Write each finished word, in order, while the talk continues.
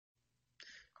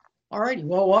All righty.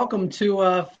 Well, welcome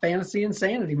to Fantasy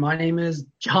Insanity. My name is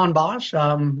John Bosch.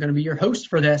 I'm going to be your host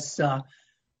for this.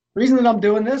 Reason that I'm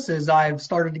doing this is I've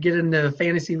started to get into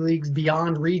fantasy leagues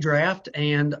beyond redraft,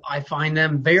 and I find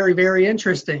them very, very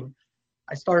interesting.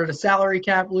 I started a salary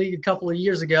cap league a couple of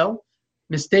years ago,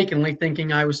 mistakenly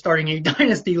thinking I was starting a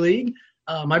dynasty league.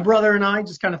 My brother and I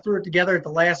just kind of threw it together at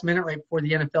the last minute right before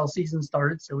the NFL season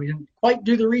started, so we didn't quite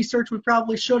do the research we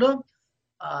probably should have.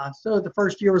 So the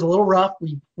first year was a little rough.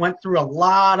 We went through a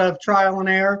lot of trial and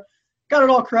error, got it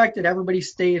all corrected. Everybody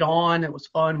stayed on. It was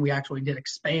fun. We actually did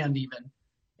expand even.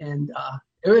 And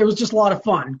it was just a lot of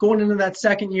fun. Going into that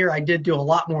second year, I did do a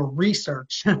lot more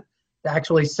research to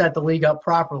actually set the league up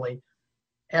properly.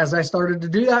 As I started to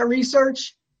do that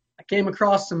research, I came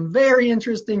across some very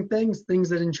interesting things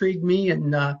that intrigued me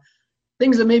and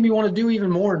things that made me want to do even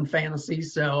more in fantasy.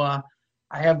 So I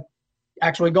have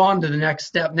actually gone to the next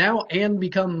step now and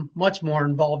become much more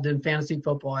involved in fantasy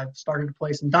football. I've started to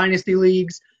play some dynasty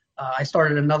leagues. I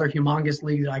started another humongous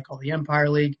league that I call the Empire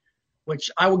League, which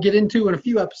I will get into in a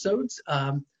few episodes.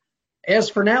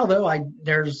 As for now, though, I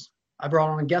brought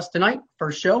on a guest tonight,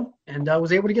 first show, and I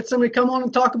was able to get somebody to come on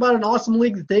and talk about an awesome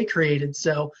league that they created.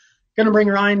 So going to bring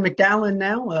Ryan McDowell in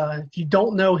now. If you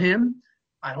don't know him,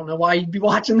 I don't know why you'd be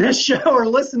watching this show or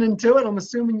listening to it. I'm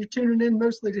assuming you're tuning in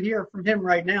mostly to hear from him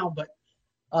right now, but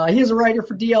he is a writer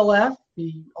for DLF.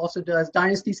 He also does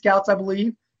Dynasty Scouts, I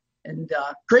believe, and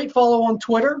great follow on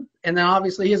Twitter. And then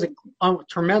obviously he has a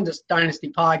tremendous Dynasty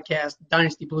podcast,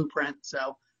 Dynasty Blueprint.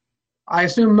 So I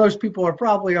assume most people are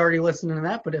probably already listening to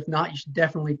that, but if not, you should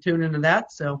definitely tune into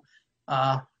that. So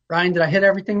Ryan, did I hit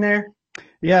everything there?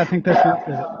 Yeah, I think that's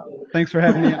it. Thanks for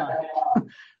having me on.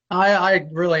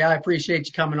 I appreciate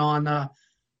you coming on.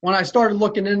 When I started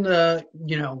looking into,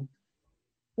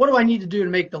 what do I need to do to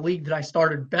make the league that I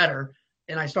started better?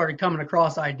 And I started coming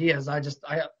across ideas. I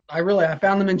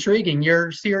found them intriguing.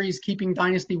 Your series, Keeping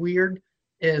Dynasty Weird,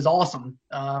 is awesome.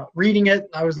 Reading it,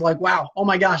 I was like, wow, oh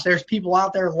my gosh, there's people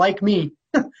out there like me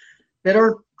that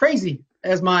are crazy,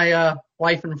 as my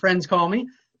wife and friends call me.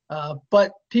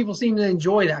 But people seem to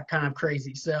enjoy that kind of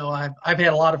crazy. So I've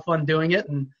had a lot of fun doing it.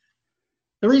 And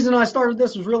the reason I started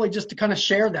this was really just to kind of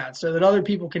share that so that other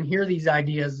people can hear these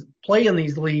ideas, play in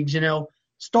these leagues,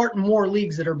 start more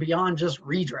leagues that are beyond just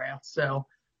redraft. So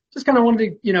just kind of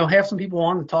wanted to, have some people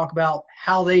on to talk about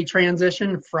how they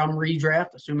transition from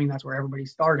redraft, assuming that's where everybody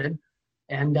started,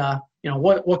 and,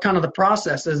 what kind of the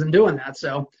process is in doing that.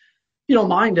 So if you don't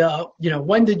mind,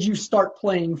 when did you start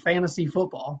playing fantasy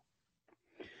football?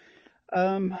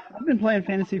 I've been playing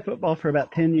fantasy football for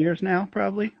about 10 years now,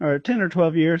 probably, or 10 or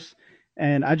 12 years.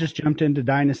 And I just jumped into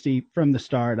Dynasty from the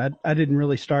start. I didn't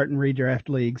really start in redraft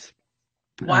leagues.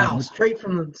 Wow, straight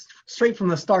from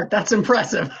the start. That's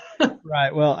impressive.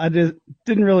 Right. Well, I just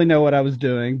didn't really know what I was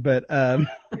doing, but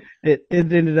it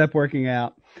ended up working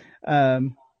out.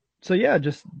 So yeah,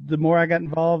 just the more I got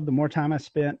involved, the more time I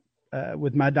spent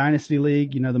with my Dynasty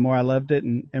League, the more I loved it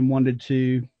and wanted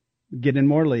to get in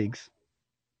more leagues.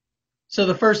 So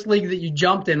the first league that you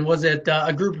jumped in, was it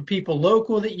a group of people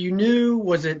local that you knew?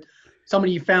 Was it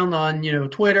somebody you found on,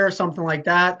 Twitter, something like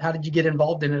that? How did you get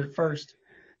involved in it at first?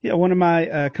 Yeah, one of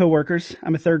my coworkers,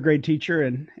 I'm a third grade teacher,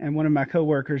 and one of my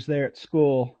coworkers there at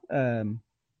school,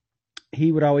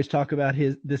 he would always talk about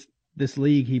this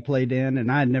league he played in,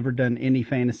 and I had never done any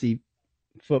fantasy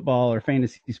football or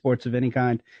fantasy sports of any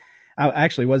kind. I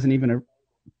actually wasn't even a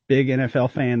big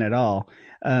NFL fan at all.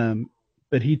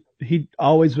 But he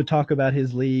always would talk about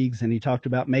his leagues, and he talked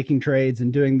about making trades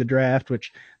and doing the draft,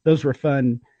 which those were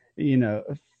fun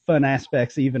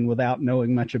aspects even without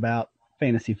knowing much about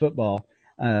fantasy football.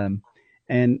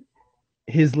 And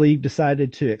his league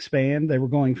decided to expand. They were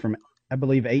going from, I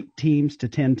believe, 8 teams to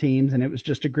 10 teams, and it was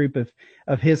just a group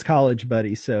of his college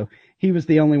buddies. So he was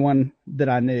the only one that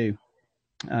I knew,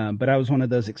 but I was one of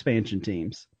those expansion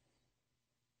teams.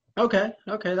 Okay,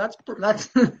 that's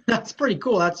that's pretty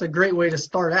cool. That's a great way to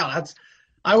start out.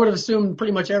 I would have assumed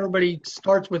pretty much everybody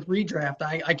starts with redraft.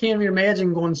 I can't even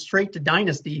imagine going straight to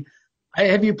Dynasty.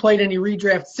 Have you played any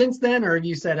redraft since then, or have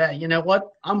you said, hey, you know what,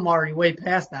 I'm already way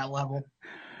past that level?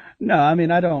 No, I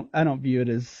mean, I don't view it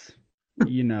as,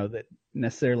 that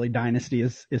necessarily Dynasty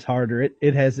is harder.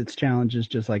 It has its challenges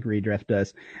just like redraft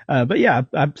does. But yeah,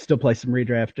 I still play some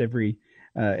redraft every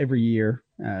year.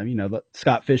 The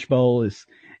Scott Fish Bowl is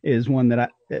one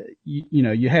that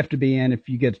you have to be in if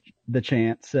you get the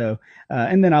chance. So,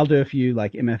 and then I'll do a few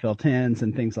like MFL 10s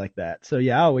and things like that. So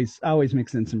yeah, I always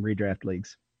mix in some redraft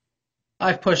leagues.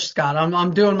 I've pushed Scott.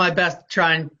 I'm doing my best to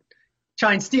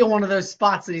try and steal one of those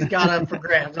spots that he's got up for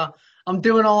grabs. I'm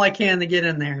doing all I can to get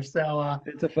in there. So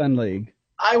it's a fun league.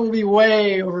 I will be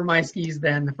way over my skis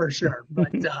then for sure.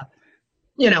 But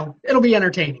it'll be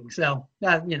entertaining. So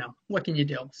what can you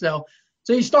do? So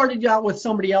you started out with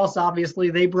somebody else. Obviously,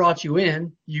 they brought you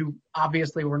in. You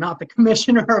obviously were not the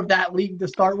commissioner of that league to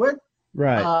start with.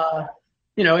 Right.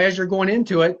 As you're going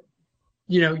into it,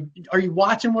 are you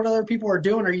watching what other people are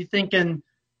doing? Are you thinking,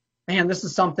 man, this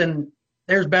is something,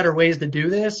 there's better ways to do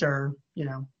this? Or,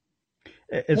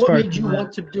 As what far as made you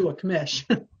want to do a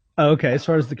commission? okay, as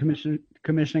far as the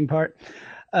commissioning part,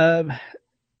 um,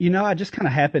 I just kind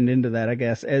of happened into that, I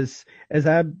guess, as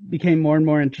I became more and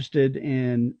more interested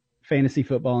in fantasy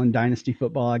football and dynasty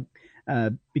football. I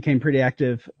became pretty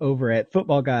active over at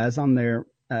Football Guys on their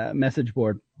message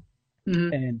board,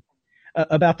 Mm-hmm. and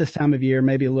about this time of year,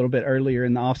 maybe a little bit earlier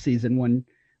in the off season,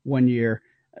 one year,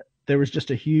 there was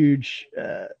just a huge,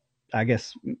 I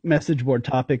guess, message board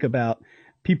topic about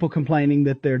people complaining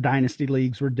that their dynasty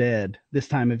leagues were dead this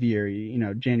time of year,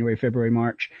 January, February,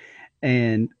 March.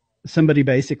 And somebody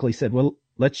basically said, well,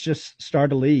 let's just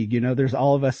start a league. There's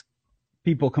all of us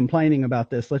people complaining about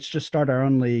this. Let's just start our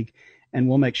own league and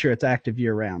we'll make sure it's active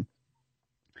year round.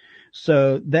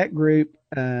 So that group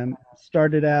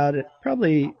started out at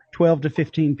probably 12 to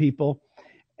 15 people.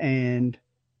 And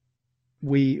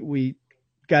we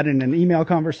got in an email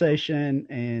conversation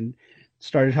and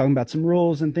started talking about some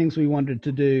rules and things we wanted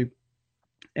to do,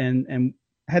 and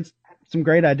had some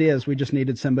great ideas. We just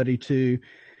needed somebody to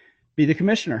be the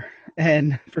commissioner.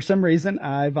 And for some reason,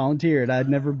 I volunteered. I'd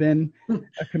never been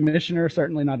a commissioner,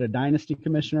 certainly not a dynasty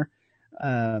commissioner.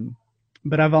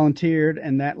 But I volunteered,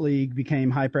 and that league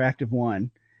became Hyperactive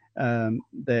One,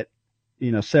 that,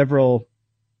 several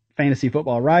fantasy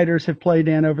football writers have played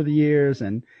in over the years.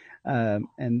 And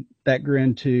that grew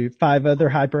into 5 other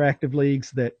hyperactive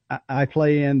leagues that I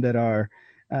play in that are,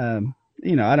 I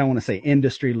don't want to say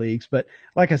industry leagues, but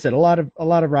like I said, a lot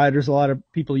of writers, a lot of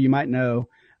people you might know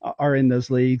are in those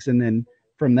leagues. And then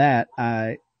from that,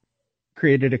 I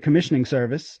created a commissioning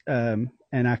service, and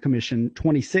I commissioned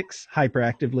 26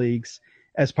 hyperactive leagues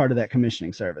as part of that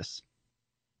commissioning service.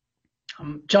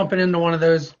 I'm jumping into one of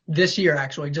those this year,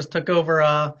 actually. Just took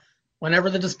over whenever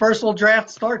the dispersal draft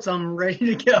starts. I'm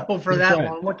ready to go for that one.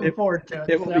 I'm looking forward to it.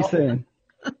 It will be soon.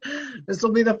 This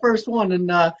will be the first one.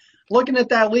 And looking at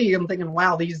that league, I'm thinking,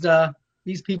 wow,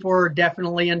 these people are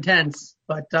definitely intense.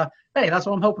 But hey, that's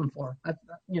what I'm hoping for. It's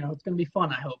going to be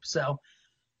fun, I hope. So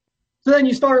then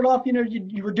you started off,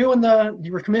 you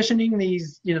were commissioning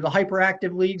these, the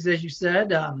hyperactive leagues, as you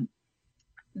said.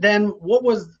 Then what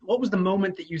was the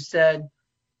moment that you said,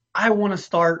 I want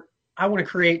to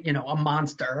create, a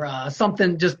monster,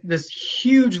 something, just this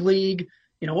huge league?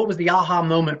 What was the aha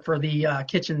moment for the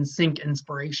kitchen sink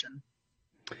inspiration?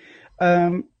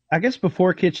 I guess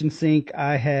before kitchen sink,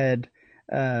 I had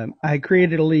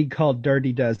created a league called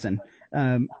Dirty Dozen.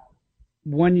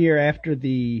 One year after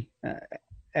the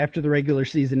regular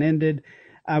season ended,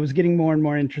 I was getting more and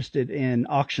more interested in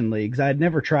auction leagues. I had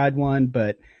never tried one,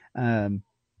 but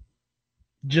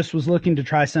just was looking to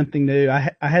try something new.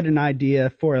 I had an idea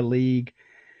for a league,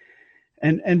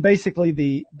 and basically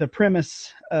the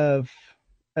premise of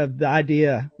the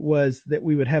idea was that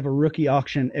we would have a rookie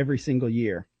auction every single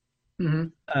year.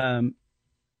 Mm-hmm.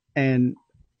 And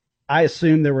I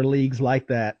assumed there were leagues like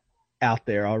that out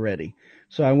there already.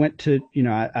 So I went to,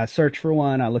 I searched for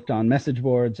one. I looked on message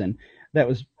boards, and that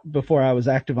was before I was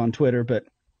active on Twitter, but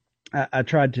I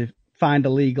tried to find a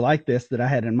league like this that I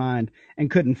had in mind and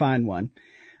couldn't find one.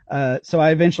 So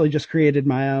I eventually just created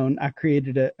my own. I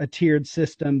created a tiered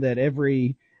system that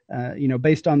every,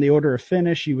 based on the order of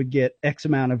finish, you would get X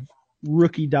amount of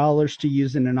rookie dollars to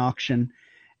use in an auction.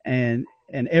 And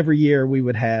every year we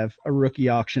would have a rookie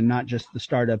auction, not just the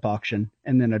startup auction,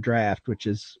 and then a draft, which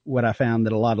is what I found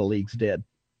that a lot of leagues did.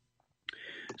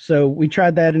 So we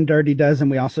tried that in Dirty Dozen.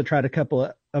 We also tried a couple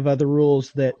of other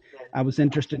rules that I was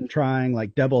interested in trying,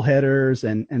 like double headers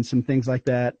and some things like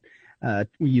that.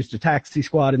 We used a taxi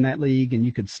squad in that league, and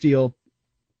you could steal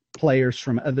players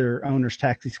from other owners'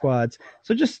 taxi squads.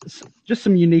 So just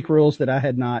some unique rules that I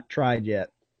had not tried yet.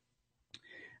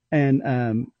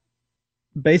 And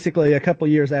basically, a couple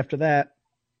of years after that,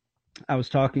 I was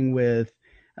talking with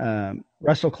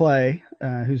Russell Clay,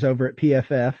 who's over at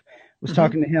PFF. Was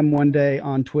talking to him one day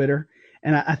on Twitter,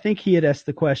 and I think he had asked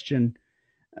the question,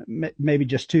 maybe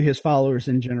just to his followers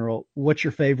in general, what's your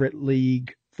favorite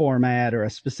league format or a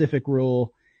specific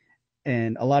rule?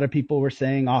 And a lot of people were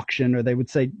saying auction, or they would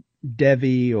say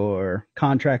Devy or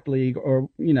contract league, or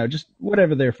just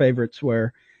whatever their favorites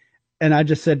were. And I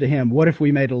just said to him, what if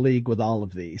we made a league with all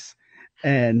of these?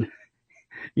 And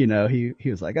he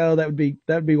was like, oh, that'd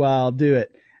be wild, do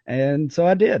it. And so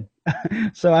I did.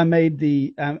 So I made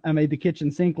the kitchen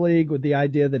sink league with the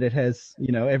idea that it has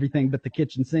everything but the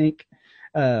kitchen sink.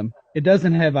 It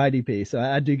doesn't have IDP, so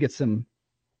I do get some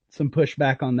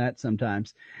pushback on that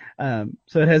sometimes.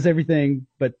 So it has everything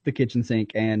but the kitchen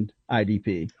sink and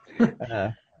IDP,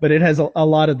 but it has a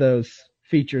lot of those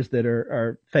features that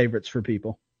are favorites for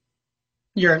people.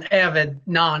 You're an avid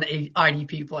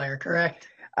non-IDP player, correct?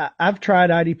 I've tried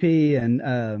IDP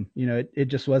and it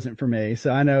just wasn't for me.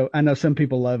 So I know some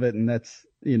people love it, and that's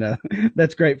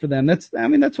that's great for them.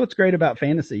 That's what's great about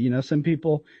fantasy. Some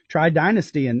people try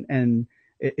Dynasty and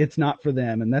it's not for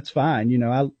them, and that's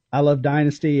fine. I love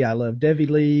Dynasty, I love Devy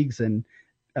leagues and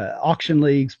auction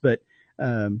leagues, but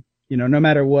no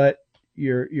matter what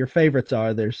your favorites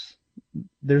are, there's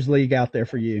league out there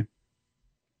for you.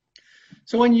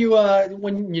 So when you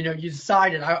you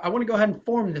decided I want to go ahead and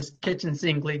form this kitchen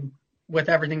sink league with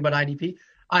everything but IDP,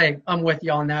 I'm with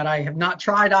you on that. I have not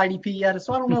tried IDP yet,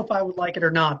 so I don't know if I would like it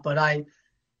or not. But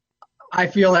I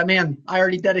feel that, man, I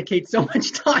already dedicate so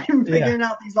much time figuring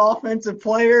out these offensive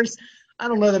players. I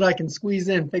don't know that I can squeeze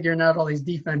in figuring out all these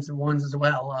defensive ones as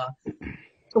well.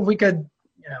 So if we could,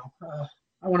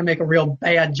 I want to make a real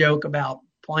bad joke about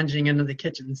plunging into the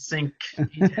kitchen sink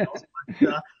details.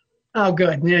 But, oh,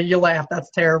 good. You laugh.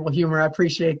 That's terrible humor. I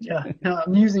appreciate you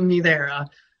amusing me there.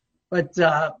 But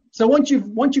so once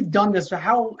you've done this,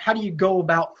 how do you go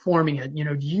about forming it?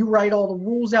 Do you write all the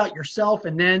rules out yourself,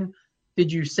 and then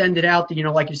did you send it out to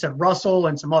like you said, Russell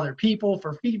and some other people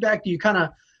for feedback? Do you kind of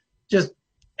just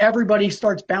everybody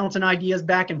starts bouncing ideas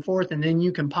back and forth, and then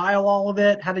you compile all of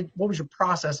it? What was your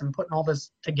process in putting all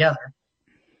this together?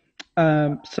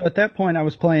 So at that point, I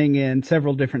was playing in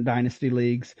several different dynasty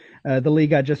leagues. The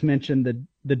league I just mentioned,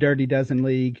 the Dirty Dozen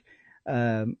League,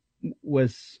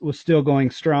 was still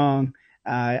going strong.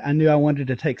 I knew I wanted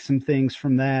to take some things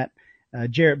from that.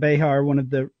 Jarrett Behar, one of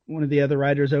the other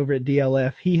writers over at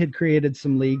DLF, he had created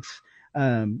some leagues,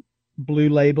 Blue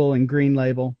Label and Green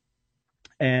Label,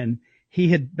 and he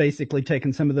had basically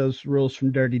taken some of those rules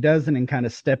from Dirty Dozen and kind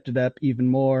of stepped it up even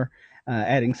more,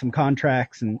 adding some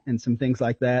contracts and some things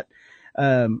like that.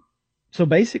 So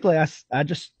basically, I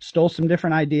just stole some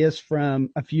different ideas from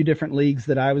a few different leagues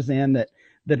that I was in that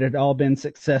had all been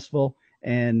successful,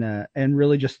 and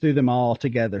really just threw them all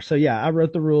together. So yeah, I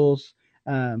wrote the rules.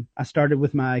 I started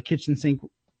with my kitchen sink.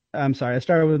 I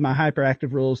started with my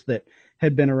hyperactive rules that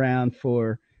had been around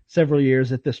for several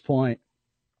years at this point,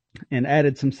 and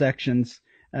added some sections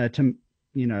to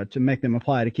make them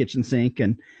apply to kitchen sink,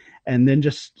 and then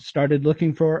just started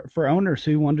looking for owners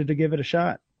who wanted to give it a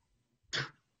shot.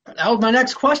 That was my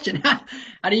next question.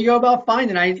 How do you go about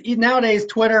finding? Nowadays,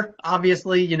 Twitter,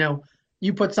 obviously,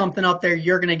 you put something up there,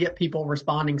 you're going to get people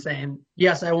responding saying,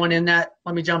 yes, I want in that.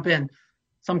 Let me jump in.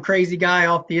 Some crazy guy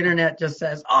off the internet just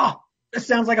says, oh, this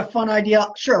sounds like a fun idea.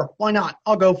 Sure, why not?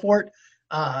 I'll go for it.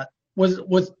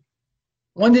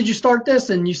 When did you start this?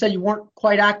 And you said you weren't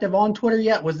quite active on Twitter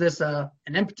yet. Was this an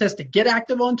impetus to get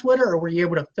active on Twitter, or were you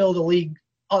able to fill the league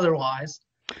otherwise?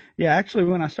 Yeah, actually,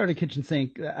 when I started Kitchen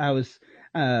Sink, I was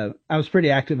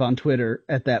pretty active on Twitter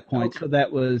at that point. Okay. So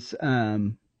that was,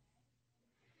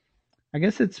 I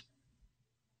guess it's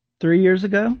 3 years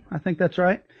ago. I think that's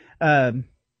right.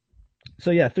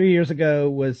 So yeah, 3 years ago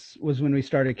was when we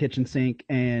started Kitchen Sink,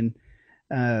 and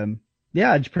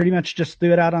yeah, I pretty much just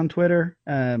threw it out on Twitter.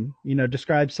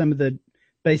 Described some of the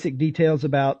basic details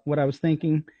about what I was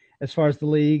thinking as far as the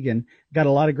league, and got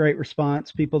a lot of great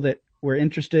response. People that were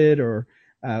interested or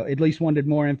at least wanted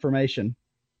more information.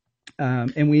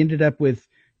 And we ended up with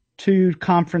 2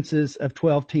 conferences of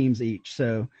 12 teams each.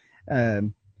 So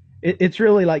it's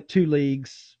really like 2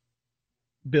 leagues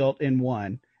built in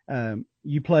one.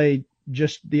 You play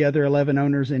just the other 11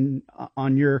 owners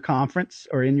on your conference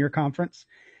or in your conference.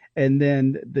 And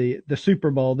then the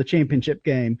Super Bowl, the championship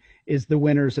game, is the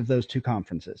winners of those 2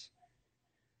 conferences.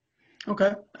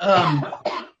 Okay.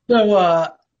 So,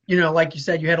 like you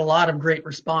said, you had a lot of great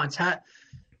response.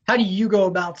 How do you go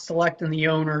about selecting the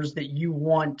owners that you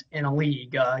want in a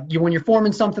league? When you're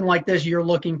forming something like this, you're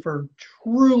looking for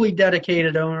truly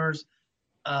dedicated owners.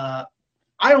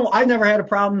 I've never had a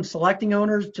problem selecting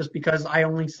owners just because I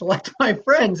only select my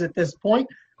friends at this point.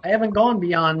 I haven't gone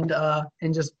beyond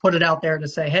and just put it out there to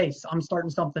say, hey, I'm starting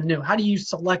something new. How do you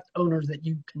select owners that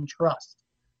you can trust?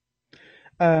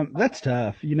 That's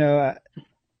tough. In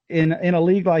a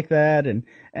league like that,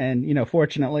 and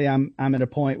fortunately I'm at a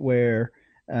point where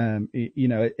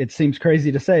it seems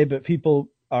crazy to say, but people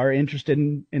are interested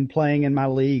in playing in my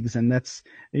leagues, and that's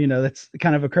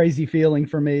kind of a crazy feeling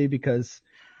for me because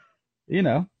 3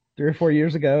 or 4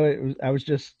 years ago I was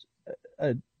just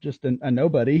a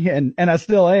nobody, and I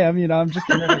still am. I'm just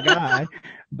another guy,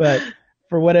 but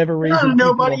for whatever reason,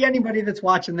 anybody that's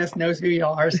watching this knows who you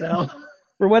are. So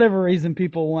for whatever reason,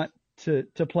 people want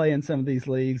to play in some of these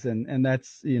leagues, and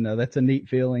that's that's a neat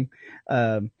feeling.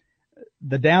 Um,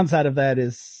 the downside of that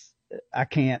is I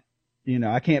can't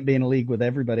I can't be in a league with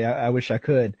everybody. I wish I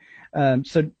could.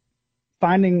 So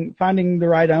finding the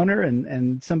right owner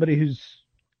and somebody who's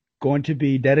going to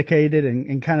be dedicated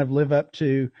and kind of live up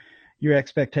to your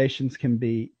expectations can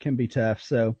be tough.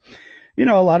 So, a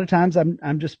lot of times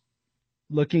I'm just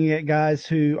looking at guys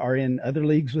who are in other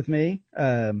leagues with me,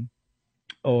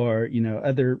 or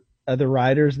other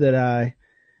riders that I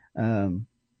um,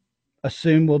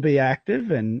 assume will be active,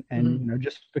 and Mhm.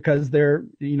 just because they're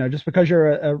just because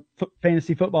you're a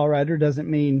fantasy football rider doesn't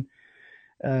mean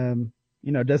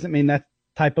doesn't mean that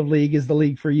type of league is the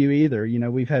league for you either.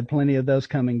 We've had plenty of those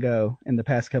come and go in the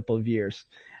past couple of years.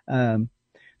 Um,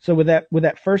 so with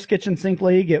that first kitchen sink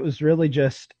league, it was really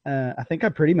just I think I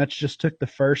pretty much just took the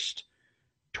first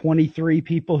 23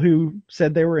 people who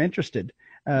said they were interested,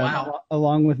 Wow.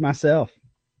 along with myself.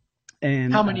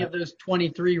 And How many of those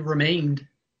 23 23 remained? Did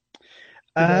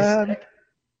they um, stick?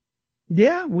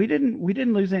 yeah, we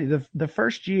didn't lose any. The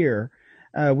first year,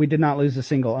 we did not lose a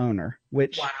single owner,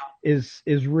 which Wow. is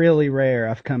really rare.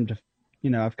 I've come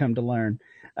to learn.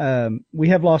 We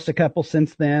have lost a couple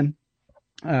since then,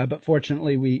 but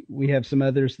fortunately, we have some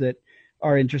others that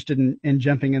are interested in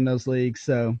jumping in those leagues,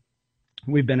 so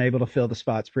we've been able to fill the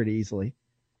spots pretty easily.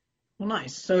 Well,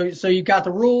 nice. So you got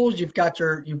the rules, you've got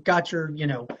your,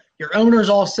 your owners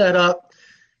all set up.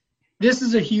 This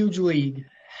is a huge league.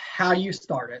 How do you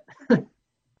start it?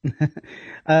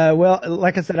 Well,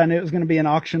 like I said, I knew it was going to be an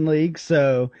auction league,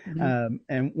 so Mhm.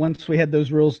 and once we had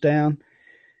those rules down,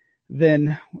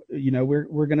 then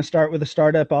we're going to start with a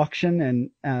startup auction.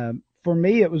 And for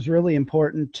me, it was really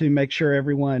important to make sure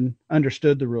everyone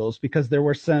understood the rules, because there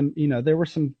were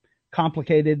some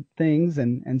complicated things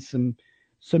and some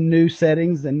new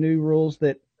settings and new rules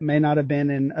that may not have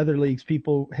been in other leagues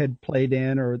people had played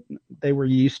in or they were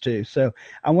used to. So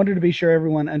I wanted to be sure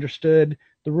everyone understood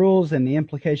the rules and the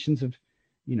implications of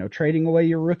trading away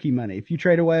your rookie money. If you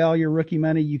trade away all your rookie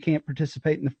money, you can't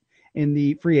participate in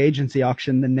the free agency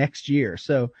auction the next year.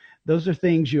 So those are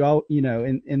things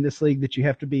in this league that you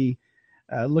have to be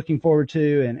looking forward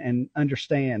to and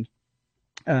understand.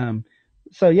 Um,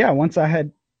 so yeah, once I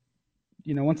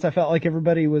felt like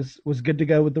everybody was good to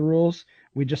go with the rules,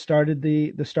 we just started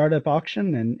the startup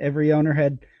auction, and every owner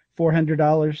had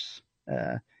 $400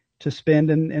 to spend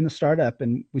in the startup.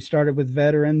 And we started with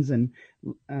veterans, and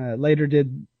later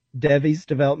did devies,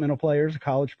 developmental players,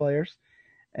 college players,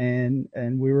 and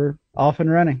we were off and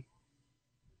running.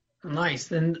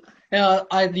 Nice. And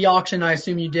the auction, I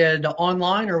assume you did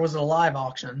online, or was it a live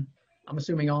auction? I'm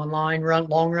assuming online,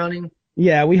 long running.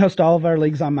 Yeah, we host all of our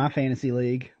leagues on my fantasy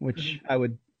league, which Mhm. I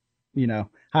would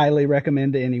highly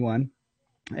recommend to anyone.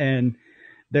 And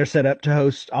they're set up to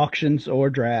host auctions or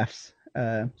drafts.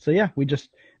 So yeah, we just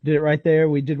did it right there.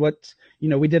 We did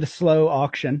a slow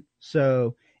auction,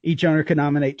 so each owner could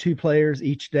nominate two players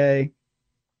each day.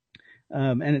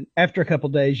 And after a couple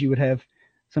of days, you would have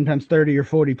sometimes 30 or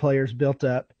 40 players built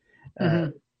up, uh,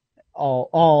 Mhm. all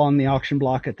on the auction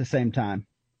block at the same time.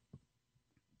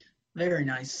 Very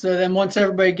nice. So then once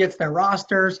everybody gets their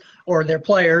rosters or their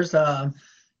players,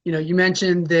 you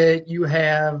mentioned that you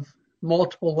have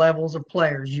multiple levels of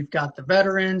players. You've got the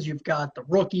veterans, you've got the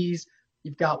rookies,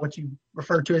 you've got what you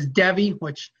refer to as Devi,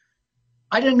 which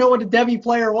I didn't know what a Devi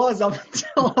player was up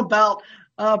until about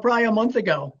probably a month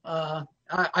ago.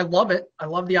 I love it. I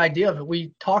love the idea of it.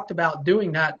 We talked about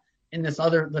doing that in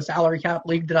the salary cap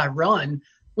league that I run.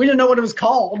 We didn't know what it was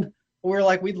called. We were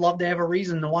like, we'd love to have a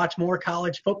reason to watch more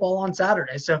college football on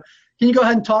Saturday. So can you go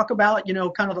ahead and talk about,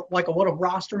 kind of like what a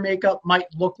roster makeup might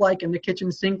look like in the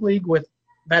kitchen sink league with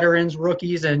veterans,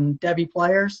 rookies, and Devi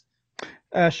players?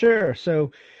 Sure.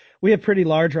 So we have pretty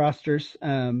large rosters,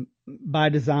 by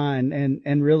design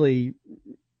and really,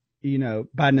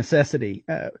 by necessity.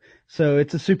 So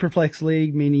it's a super flex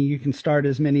league, meaning you can start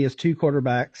as many as two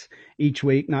quarterbacks each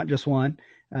week, not just one.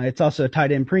 It's also a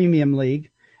tight end premium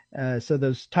league. So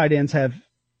those tight ends have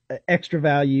extra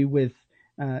value with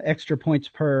extra points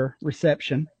per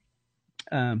reception.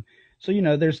 Um, so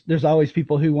there's always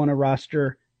people who want to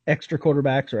roster extra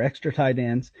quarterbacks or extra tight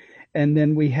ends, and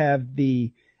then we have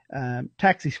the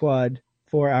taxi squad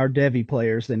for our Devi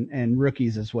players and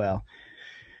rookies as well.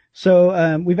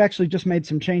 So we've actually just made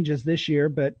some changes this year,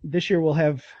 but this year we'll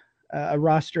have a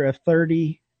roster of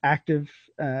 30 active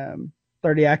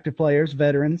players,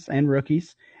 veterans and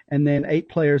rookies, and then 8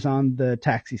 players on the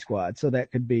taxi squad. So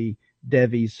that could be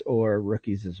Devies or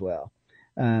rookies as well.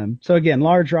 So again,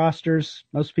 large rosters.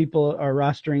 Most people are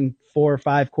rostering 4 or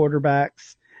 5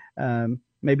 quarterbacks.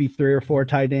 maybe 3 or 4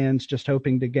 tight ends, just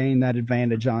hoping to gain that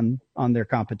advantage on their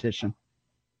competition.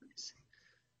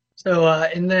 So,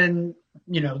 and then,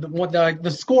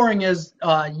 the scoring is,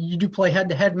 you do play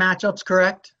head-to-head matchups,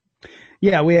 correct?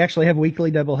 Yeah, we actually have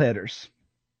weekly doubleheaders.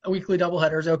 Weekly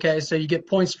doubleheaders. Okay, so you get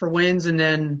points for wins, and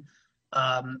then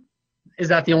um, is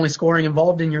that the only scoring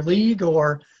involved in your league,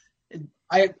 or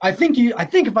I think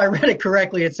if I read it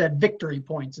correctly, it said victory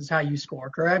points is how you score,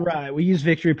 correct? Right. We use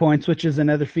victory points, which is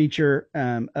another feature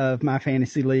of my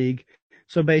fantasy league.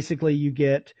 So basically, you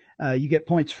get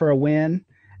points for a win,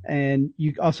 and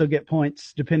you also get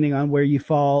points depending on where you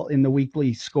fall in the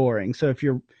weekly scoring. So if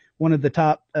you're one of the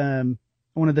top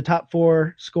one of the top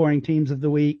 4 scoring teams of the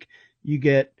week, you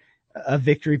get a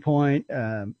victory point.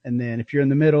 And then if you're in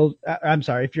the middle, I'm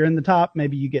sorry, if you're in the top,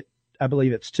 maybe you get, I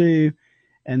believe it's 2,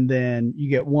 and then you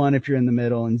get 1 if you're in the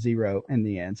middle and 0 in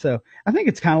the end. So I think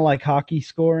it's kind of like hockey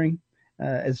scoring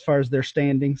as far as their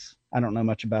standings. I don't know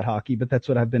much about hockey, but that's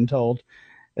what I've been told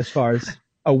as far as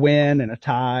a win and a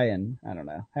tie, and I don't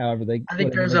know, I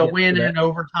think there's a win in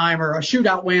overtime or a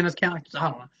shootout win is counted. I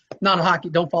don't know. Not a hockey.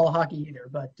 Don't follow hockey either,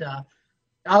 but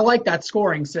I like that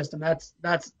scoring system.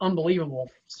 That's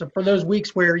unbelievable. So for those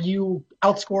weeks where you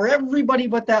outscore everybody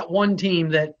but that one team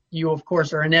that you, of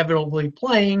course, are inevitably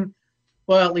playing,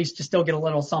 well, at least you still get a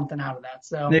little something out of that.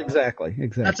 So exactly.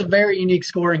 That's a very unique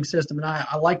scoring system, and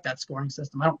I like that scoring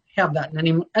system. I don't have that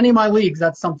in any of my leagues.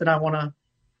 That's something I want to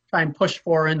try and push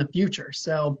for in the future.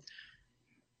 So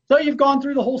you've gone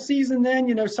through the whole season.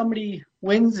 Then somebody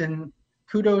wins, and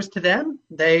kudos to them.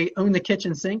 They own the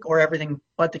kitchen sink, or everything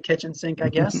but the kitchen sink, I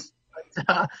guess.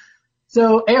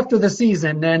 So after the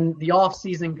season, then the off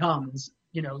season comes.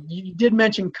 You did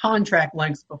mention contract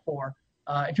lengths before.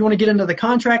 If you want to get into the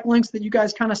contract lengths that you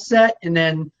guys kind of set, and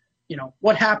then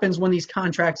what happens when these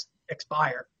contracts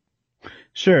expire.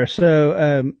 Sure.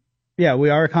 So yeah, we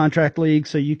are a contract league,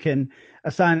 so you can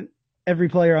assign every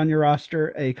player on your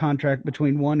roster a contract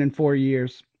between 1 and 4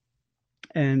 years.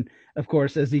 And of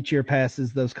course, as each year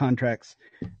passes, those contracts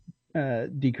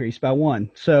decrease by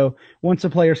 1. So once a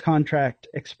player's contract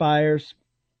expires,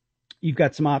 you've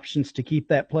got some options to keep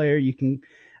that player. You can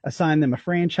assign them a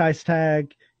franchise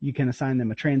tag. You can assign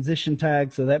them a transition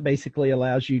tag. So that basically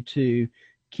allows you to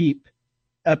keep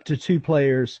up to 2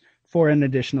 players for an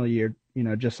additional year,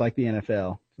 just like the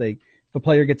NFL. If a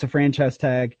player gets a franchise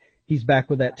tag, he's back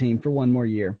with that team for 1 more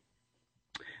year.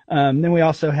 Then we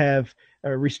also have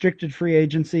a restricted free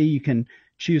agency. You can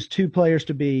choose 2 players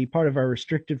to be part of our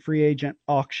restricted free agent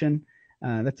auction.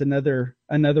 That's another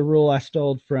rule I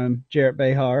stole from Jarrett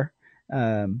Behar.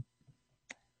 And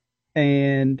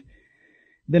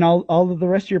then all of the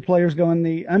rest of your players go in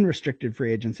the unrestricted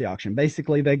free agency auction.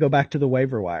 Basically, they go back to the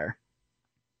waiver wire.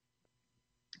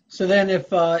 So then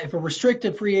if a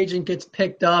restricted free agent gets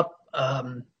picked up,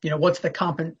 what's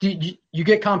the you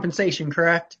get compensation,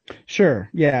 correct? Sure.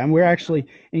 Yeah. And we're actually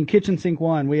in Kitchen Sink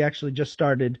 1, we actually just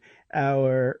started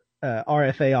our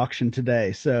RFA auction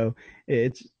today. So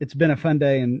it's been a fun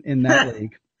day in that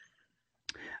league.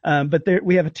 But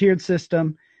we have a tiered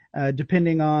system.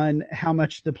 Depending on how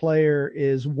much the player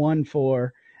is won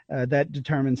for, that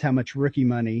determines how much rookie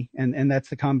money, and that's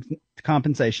the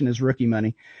compensation is rookie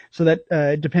money. So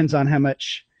that depends on how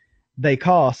much they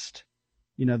cost.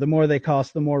 The more they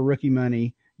cost, the more rookie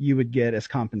money you would get as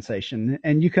compensation,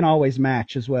 and you can always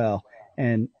match as well.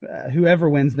 And whoever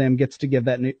wins them gets to give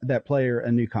that player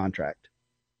a new contract.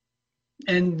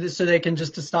 And so they can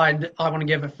just decide, I want to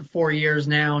give it for 4 years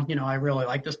now. I really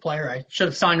like this player. I should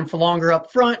have signed him for longer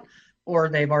up front, or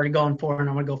they've already gone 4 and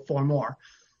I'm going to go 4 more.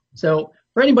 So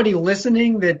for anybody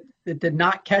listening that did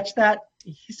not catch that,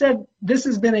 he said this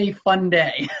has been a fun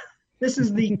day. This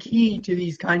is the key to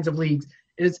these kinds of leagues.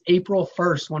 It is April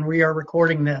 1st when we are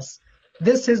recording this.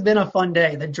 This has been a fun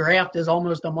day. The draft is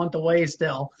almost a month away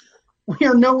still. We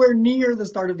are nowhere near the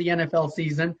start of the NFL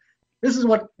season. This is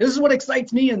what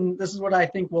excites me, and this is what I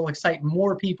think will excite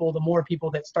more people, the more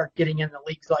people that start getting into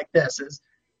leagues like this. Is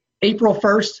April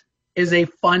 1st is a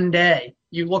fun day.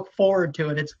 You look forward to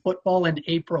it. It's football in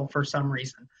April for some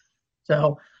reason.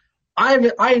 So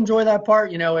I enjoy that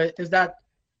part. Is that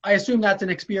I assume that's an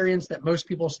experience that most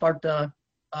people start to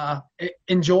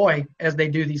enjoy as they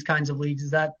do these kinds of leagues.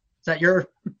 Is that your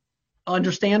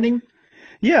understanding?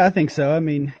 Yeah, I think so. I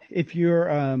mean, if you're,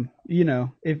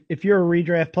 if you're a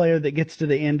redraft player that gets to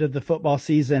the end of the football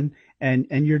season and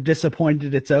you're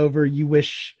disappointed it's over, you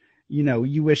wish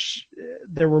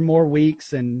there were more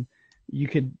weeks and you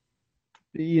could,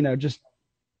 just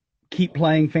keep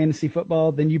playing fantasy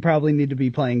football, then you probably need to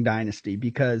be playing Dynasty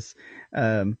because,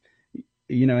 and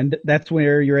that's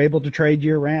where you're able to trade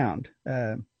year round.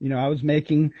 I was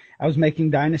making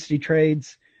Dynasty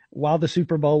trades while the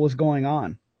Super Bowl was going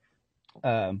on.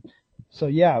 Um, so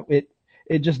yeah,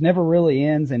 it just never really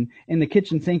ends. And in the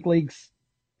kitchen sink leagues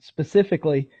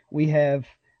specifically, we have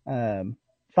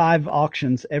 5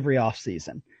 auctions every off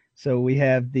season. So we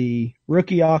have the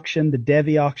rookie auction, the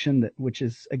Devy auction, which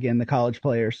is again the college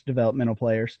players, developmental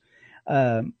players.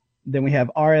 Then we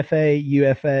have RFA,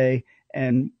 UFA,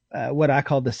 and what I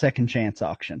call the second chance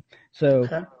auction. So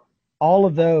Okay. all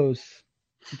of those,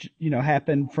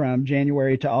 happen from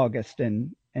January to August,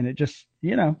 and it just,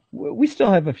 we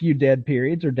still have a few dead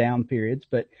periods or down periods,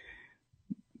 but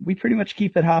we pretty much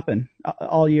keep it hopping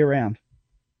all year round.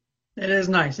 It is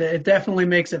nice. It definitely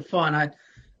makes it fun.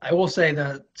 I will say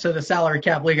the salary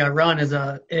cap league I run it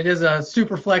is a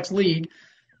super flex league.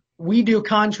 We do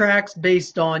contracts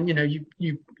based on,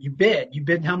 you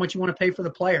bid how much you want to pay for the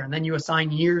player, and then you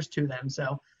assign years to them.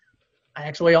 So I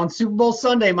actually, on Super Bowl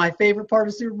Sunday, my favorite part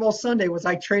of Super Bowl Sunday was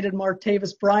I traded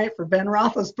Martavis Bryant for Ben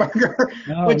Roethlisberger,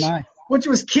 Oh, nice. which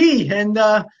was key. And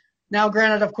now,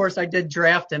 granted, of course, I did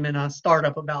draft him in a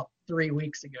startup about 3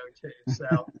 weeks ago too.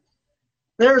 So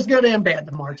there's good and bad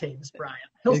to Martavis Bryant.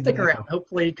 He'll stick around.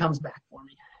 Hopefully, he comes back for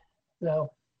me.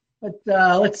 So, but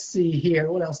let's see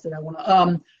here. What else did I want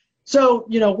to? So,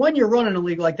 when you're running a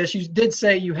league like this, you did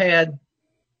say you had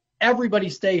everybody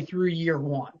stay through year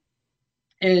one.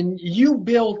 And you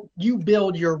build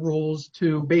your rules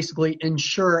to basically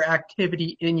ensure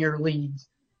activity in your leagues.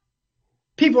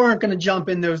 People aren't going to jump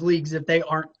in those leagues if they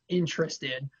aren't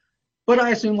interested. But I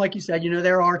assume, like you said,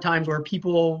 there are times where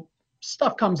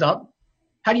stuff comes up.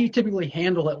 How do you typically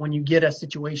handle it when you get a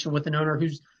situation with an owner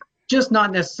who's just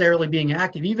not necessarily being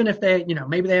active, even if they,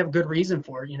 maybe they have a good reason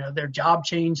for it, their job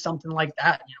change, something like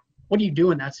that. What do you do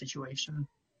in that situation?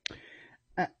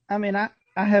 I mean, I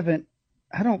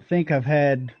don't think I've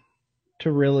had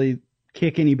to really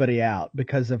kick anybody out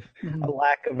because of a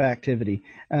lack of activity.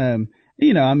 I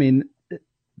mean,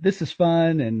 this is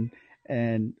fun,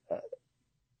 and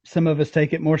some of us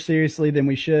take it more seriously than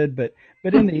we should, but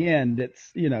in the end,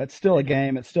 it's still a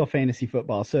game. It's still fantasy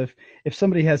football. So if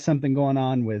somebody has something going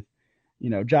on with,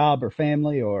 job or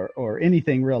family or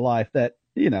anything real life, that,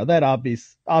 that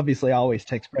obviously always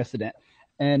takes precedent.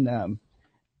 And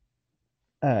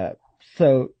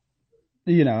so,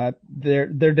 they're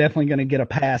definitely going to get a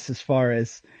pass as far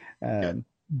as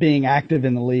being active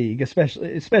in the league,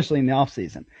 especially in the off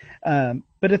season.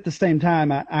 But at the same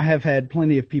time, I have had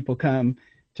plenty of people come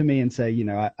to me and say,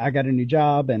 I got a new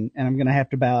job and I'm going to have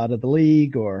to bow out of the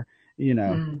league, or,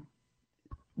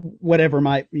 whatever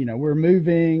we're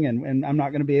moving and I'm not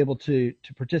going to be able to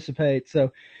participate.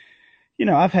 So,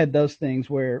 I've had those things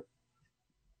where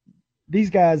these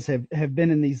guys have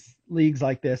been in these leagues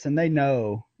like this, and they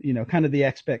know, kind of the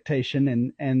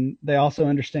expectation, and they also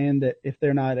understand that if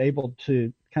they're not able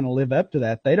to kind of live up to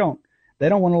that, they don't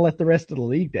want to let the rest of the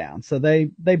league down. So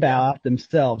they bow out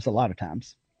themselves a lot of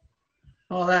times.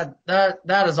 Oh,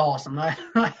 that is awesome. I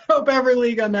hope every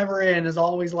league I'm ever in is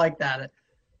always like that,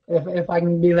 if I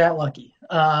can be that lucky.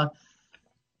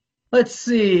 Let's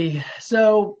see.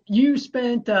 So you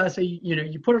spent,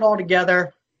 you put it all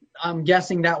together. I'm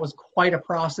guessing that was quite a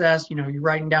process. You're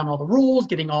writing down all the rules,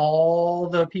 getting all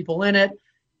the people in it.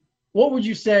 What would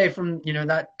you say from,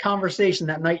 that conversation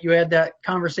that night you had that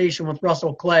conversation with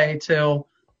Russell Clay till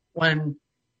when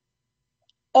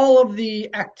all of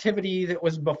the activity that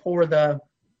was before the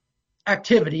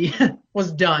activity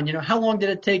was done? How long did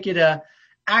it take you to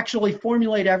actually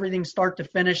formulate everything start to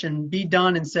finish and be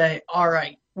done and say, all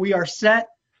right, we are set.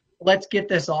 Let's get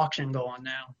this auction going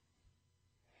now?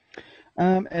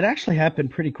 It actually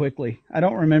happened pretty quickly. I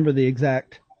don't remember the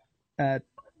exact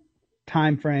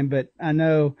time frame, but I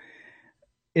know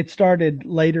it started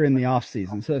later in the off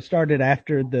season. So it started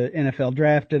after the NFL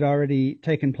draft had already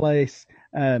taken place.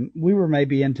 We were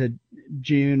maybe into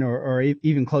June or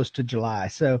even close to July.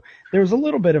 So there was a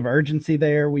little bit of urgency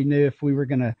there. We knew if we were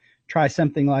going to try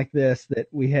something like this, that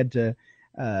we had to,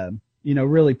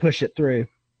 really push it through.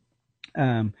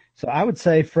 So I would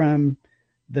say from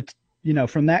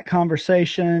that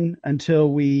conversation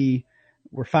until we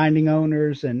were finding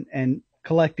owners and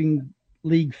collecting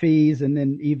league fees and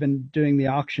then even doing the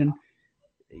auction,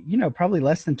 probably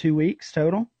less than 2 weeks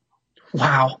total.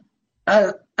 Wow.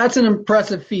 That's an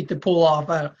impressive feat to pull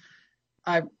off.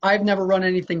 I've never run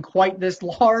anything quite this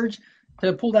large.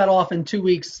 To pull that off in 2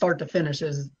 weeks, start to finish,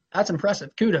 that's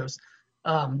impressive. Kudos.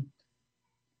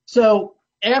 So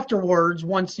afterwards,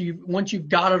 once you've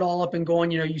got it all up and going,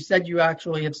 you said you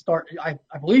actually had started. I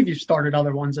believe you've started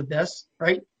other ones of this,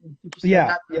 right?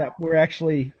 Yeah.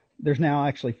 There's now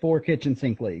actually 4 kitchen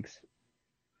sink leagues.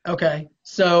 Okay,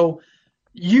 so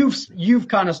you've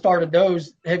kind of started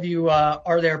those. Have you?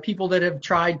 Are there people that have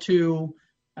tried to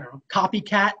I don't know,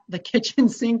 copycat the kitchen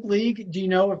sink league? Do you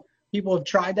know if people have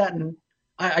tried that? And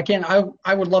I can't.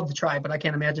 I would love to try it, but I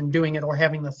can't imagine doing it or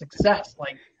having the success.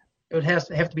 Like it would have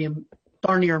to be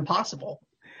darn near impossible.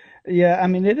 Yeah, I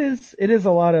mean it is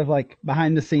a lot of like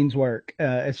behind the scenes work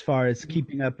as far as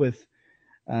keeping up with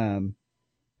um,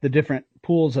 the different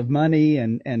pools of money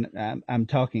and I'm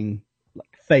talking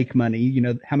like fake money,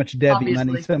 how much Debbie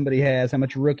money Obviously, somebody has, how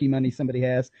much rookie money somebody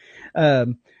has.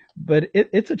 Um, but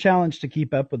it's a challenge to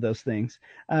keep up with those things.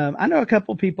 I know a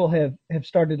couple people have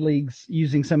started leagues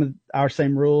using some of our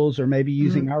same rules or maybe mm,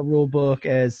 using our rule book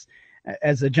as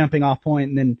a jumping off point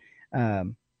and then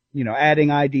adding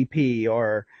IDP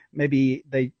or maybe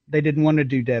they didn't want to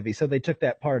do Debbie, so they took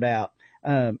that part out.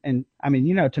 And I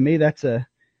mean, to me that's a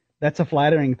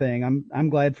flattering thing. I'm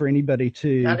glad for anybody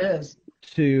that is.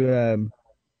 to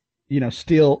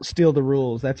steal the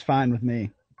rules. That's fine with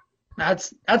me.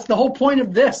 That's the whole point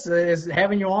of this is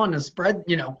having you on to spread.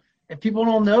 If people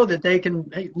don't know that they can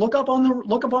look up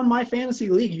on my fantasy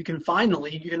league, you can find the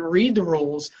league, you can read the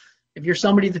rules. If you're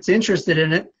somebody that's interested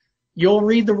in it, you'll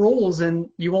read the rules and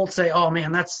you won't say, "Oh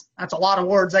man, that's a lot of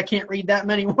words. I can't read that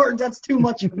many words. That's too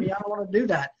much for me. I don't want to do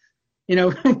that."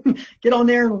 Get on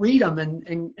there and read them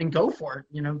and go for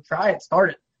it. Try it,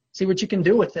 start it, see what you can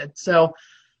do with it. So,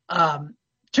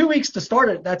 2 weeks to start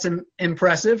it. That's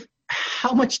impressive.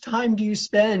 How much time do you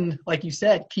spend, like you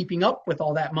said, keeping up with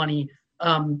all that money?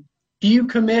 Do you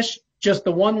commish just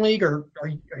the one league, or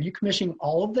are you commissioning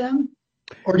all of them,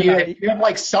 or do No, you have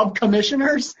like sub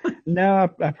commissioners? no,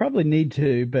 I probably need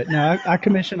to, but no, I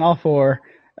commission all four,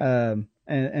 and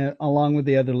along with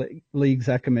the other leagues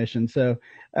I commission. So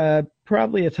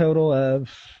probably a total of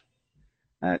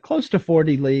close to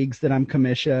 40 leagues that I'm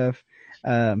commish of.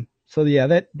 So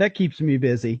yeah, that keeps me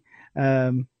busy.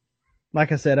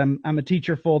 Like I said, I'm a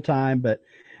teacher full time, but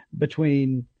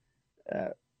between uh,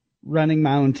 running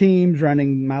my own teams,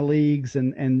 running my leagues,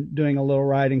 and doing a little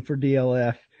writing for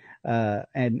DLF,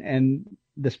 and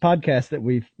this podcast that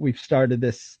we've started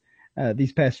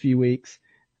these past few weeks.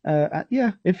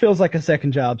 Yeah, it feels like a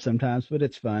second job sometimes, but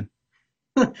it's fun.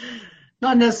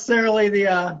 Not necessarily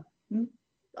a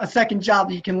second job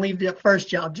that you can leave the first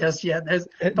job just yet.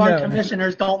 Our No,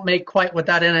 commissioners don't make quite what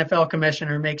that NFL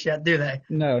commissioner makes yet, do they?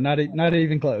 no, not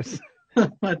even close.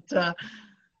 But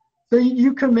so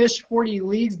you commission 40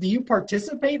 leagues. Do you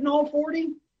participate in all 40?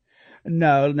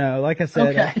 No, no. Like I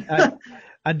said, Okay.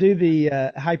 I do the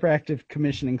hyperactive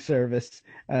commissioning service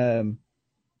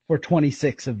for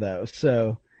 26 of those.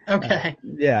 So Okay.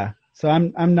 yeah, so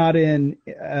I'm not in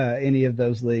any of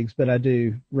those leagues, but I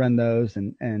do run those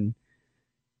and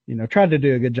try to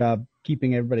do a good job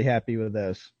keeping everybody happy with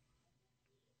those.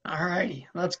 All righty.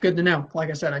 That's good to know. Like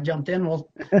I said, I jumped in. Well,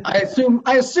 I assume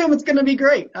it's going to be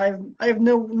great. I have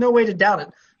no way to doubt it.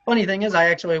 Funny thing is,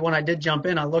 when I did jump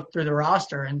in, I looked through the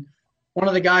roster, and one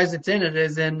of the guys that's in it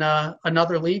is in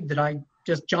another league that I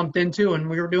just jumped into, and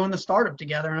we were doing the startup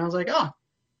together. And I was like, oh,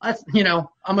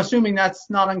 I'm assuming that's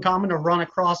not uncommon to run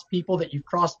across people that you've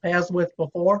crossed paths with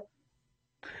before.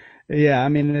 Yeah, I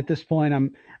mean at this point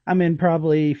I'm in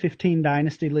probably 15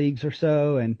 dynasty leagues or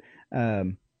so, and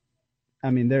I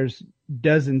mean there's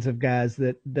dozens of guys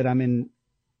that I'm in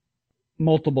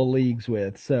multiple leagues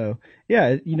with. So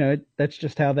yeah, that's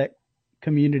just how that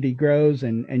community grows,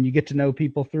 and you get to know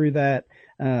people through that.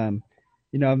 I've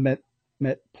met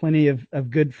plenty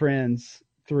of good friends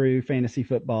through fantasy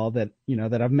football that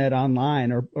I've met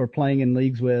online or playing in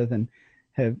leagues with, and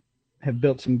have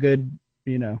built some good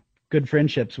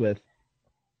friendships with.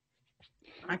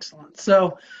 Excellent.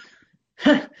 So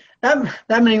that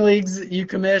many leagues you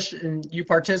commission and you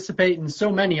participate in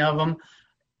so many of them.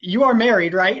 You are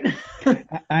married, right?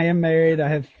 I am married. I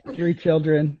have 3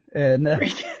 children, and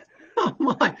Oh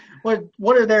my!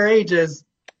 What are their ages?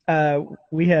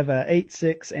 we have 8,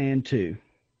 6, and 2.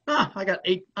 I got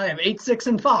eight. I have 8, 6,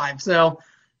 and 5. So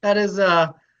that is.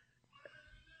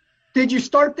 Did you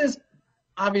start this?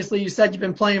 Obviously, you said you've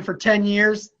been playing for 10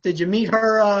 years. Did you meet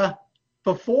her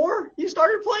before you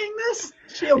started playing this?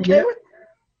 Is she okay Yeah,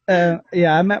 with?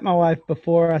 yeah. I met my wife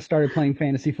before I started playing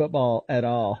fantasy football at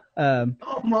all.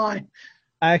 Oh my!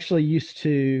 I actually used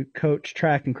to coach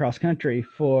track and cross country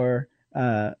for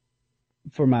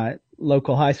my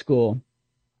local high school,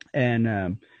 and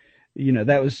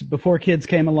that was before kids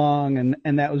came along,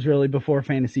 and that was really before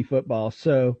fantasy football.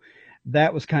 So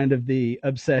that was kind of the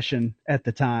obsession at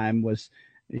the time was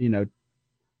you know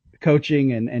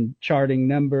coaching and charting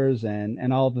numbers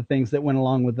and all the things that went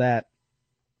along with that.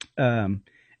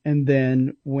 And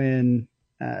then when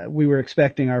we were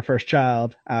expecting our first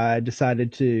child, I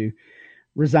decided to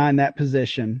resign that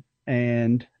position,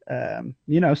 and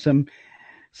some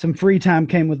some free time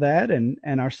came with that, and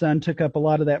our son took up a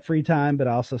lot of that free time, but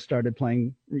also started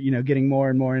playing, getting more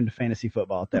and more into fantasy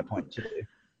football at that point too.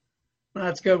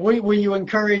 That's good. Will you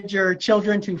encourage your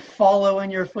children to follow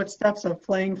in your footsteps of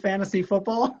playing fantasy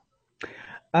football?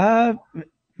 Uh,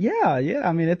 yeah, yeah.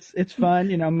 I mean, it's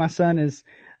fun. My son is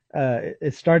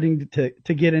starting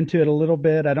to get into it a little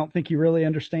bit. I don't think he really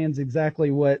understands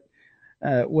exactly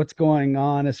what's going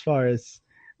on as far as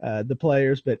the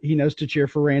players, but he knows to cheer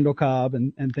for Randall Cobb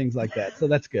and things like that. So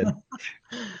that's good.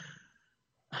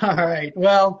 All right.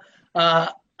 Well,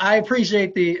 I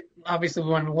appreciate the obviously we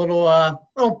went a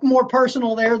little more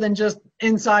personal there than just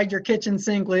inside your kitchen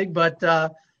sink league, but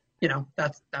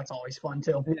that's always fun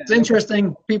too. Yeah, It's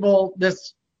interesting. People,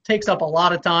 this takes up a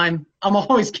lot of time. I'm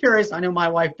always curious. I know my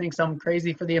wife thinks I'm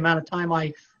crazy for the amount of time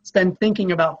I spend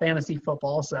thinking about fantasy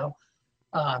football. So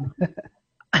um,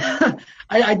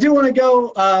 I do want to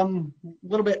go a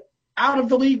little bit out of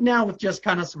the league now with just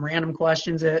kind of some random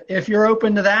questions, if you're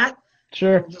open to that.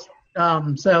 sure.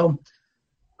 So,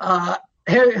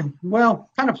 well,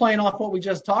 kind of playing off what we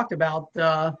just talked about,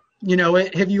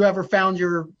 have you ever found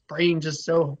your brain just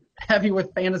so heavy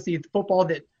with fantasy football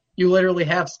that you literally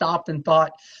have stopped and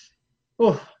thought,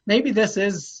 oh, maybe this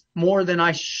is more than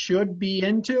I should be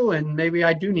into, and maybe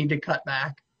I do need to cut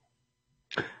back?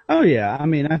 Oh yeah. I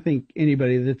mean, I think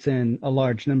anybody that's in a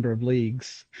large number of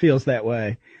leagues feels that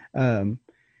way. Um,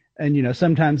 and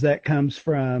sometimes that comes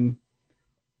from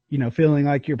feeling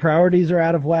like your priorities are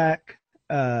out of whack,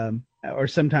 or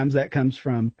sometimes that comes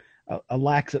from a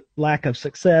lack of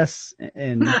success.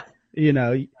 And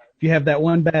if you have that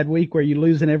one bad week where you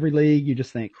lose in every league, you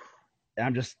just think,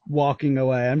 I'm just walking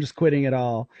away. I'm just quitting it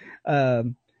all. But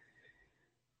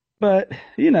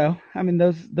I mean,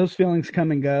 those feelings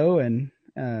come and go, and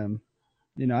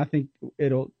I think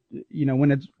it'll,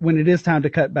 when it is time to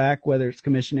cut back, whether it's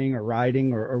commissioning or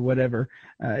writing or whatever,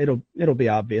 it'll be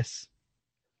obvious.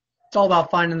 It's all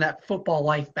about finding that football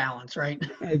life balance, right?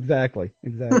 Exactly.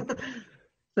 Exactly.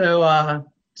 So,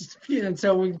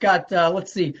 so we've got,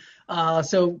 let's see.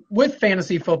 So with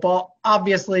fantasy football,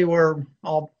 obviously we're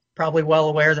all probably well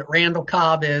aware that Randall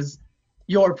Cobb is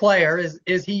your player.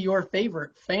 Is he your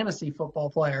favorite fantasy football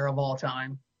player of all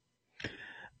time?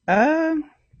 Um,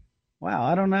 wow.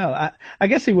 I don't know. I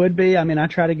guess he would be. I mean, I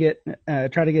try to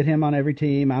get him on every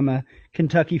team. I'm a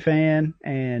Kentucky fan,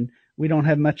 and we don't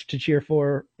have much to cheer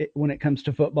for when it comes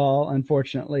to football,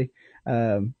 unfortunately.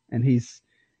 And he's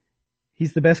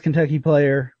the best Kentucky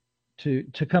player to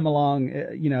come along,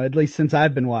 at least since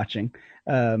I've been watching.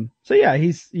 So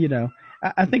yeah,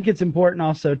 I think it's important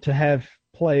also to have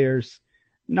players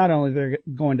not only they're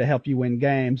going to help you win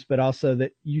games, but also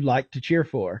that you like to cheer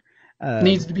for.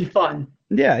 Needs to be fun.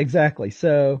 Yeah, exactly.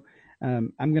 So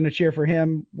I'm going to cheer for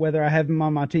him whether I have him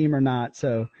on my team or not.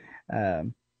 So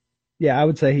yeah, I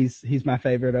would say he's my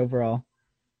favorite overall.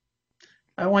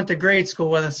 I went to grade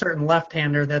school with a certain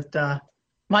left-hander that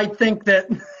might think that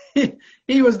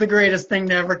he was the greatest thing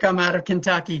to ever come out of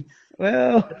Kentucky.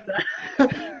 Well,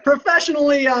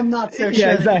 Professionally, I'm not so sure.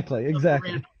 yeah, exactly.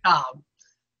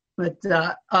 But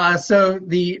so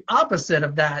the opposite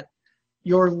of that,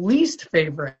 your least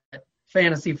favorite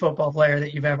fantasy football player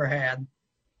that you've ever had?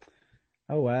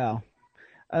 Oh wow.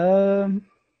 Um,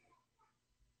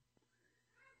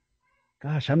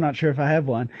 Gosh, I'm not sure if I have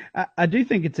one. I do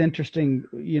think it's interesting,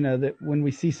 that when we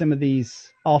see some of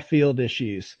these off-field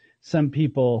issues, some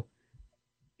people,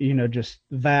 just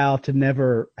vow to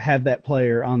never have that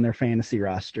player on their fantasy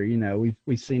roster.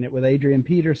 We've seen it with Adrian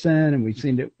Peterson, and we've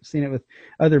seen it with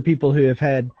other people who have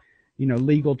had,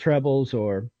 legal troubles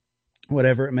or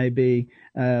whatever it may be.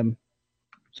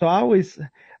 So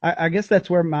I guess that's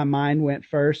where my mind went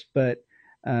first, but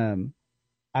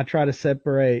I try to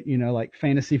separate, like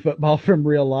fantasy football from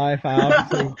real life. I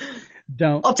obviously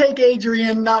don't. I'll take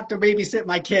Adrian not to babysit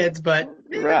my kids, but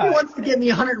if he wants to get me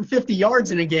 150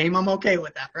 yards in a game, I'm okay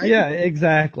with that, right? Yeah,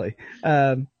 exactly.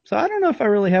 So I don't know if I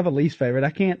really have a least favorite.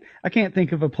 I can't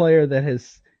think of a player that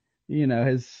has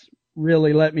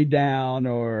really let me down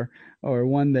or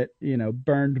one that,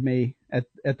 burned me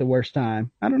at the worst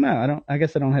time. I don't know. I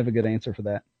guess I don't have a good answer for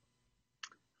that.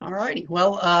 All righty.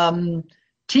 Well,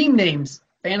 team names,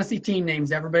 fantasy team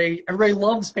names. Everybody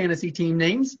loves fantasy team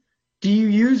names. Do you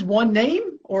use one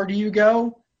name or do you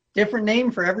go different name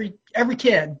for every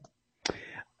kid?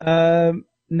 No.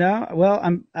 Well,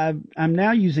 I'm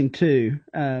now using two.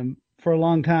 For a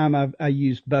long time, I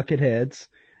used Bucketheads,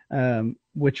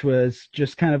 which was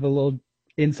just kind of a little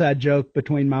inside joke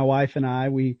between my wife and I.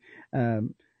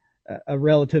 A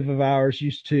relative of ours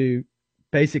used to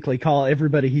basically call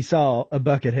everybody he saw a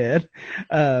buckethead,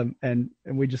 and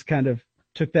we just kind of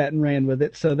took that and ran with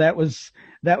it. So that was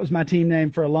my team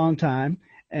name for a long time.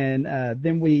 And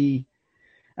then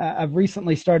I've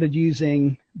recently started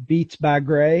using Beats by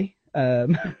Gray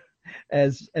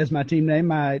as my team name.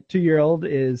 My 2-year-old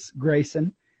is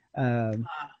Grayson, um,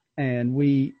 and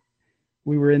we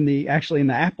were actually in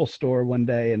the Apple store one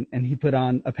day, and he put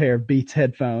on a pair of Beats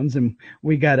headphones, and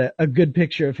we got a good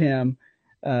picture of him.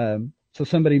 So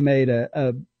somebody made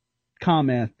a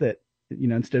comment that,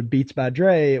 instead of Beats by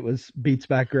Dre, it was Beats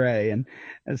by Gray, and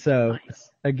so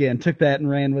Nice. again took that and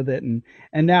ran with it, and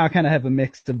now I kind of have a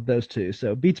mix of those two.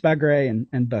 So Beats by Gray and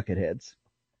Bucketheads.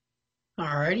 All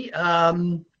righty.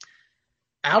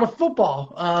 Out of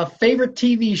football, favorite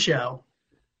TV show?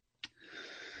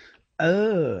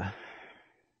 Oh,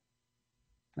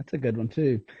 that's a good one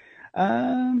too.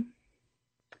 Um,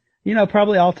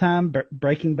 probably all time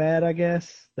Breaking Bad, I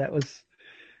guess.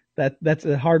 That's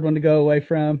a hard one to go away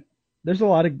from. There's a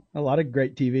lot of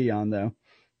great TV on though.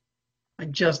 I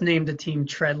just named a team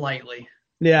Tread Lightly.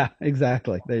 Yeah,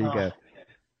 exactly. There you Uh, go.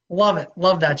 Love it.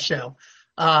 Love that show.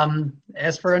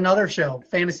 As for another show,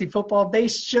 fantasy football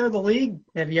based show, The League.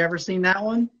 Have you ever seen that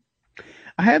one?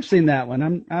 I have seen that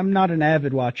one. I'm not an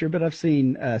avid watcher, but I've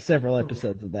seen several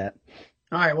episodes of that.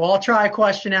 All right. Well, I'll try a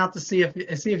question out to see if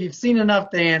you've seen enough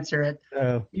to answer it.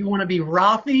 So, You want to be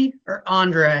Rafi or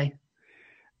Andre?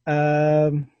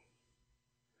 um,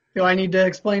 Do I need to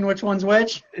explain which one's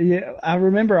which? yeah, I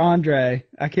remember Andre.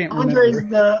 I can't Andre's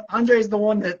remember. the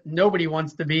one that nobody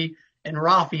wants to be, and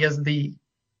Rafi is the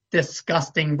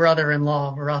disgusting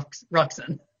brother-in-law of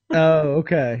Ruxin. Oh,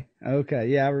 okay, okay.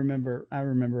 Yeah, I remember. I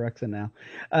remember Rexa now.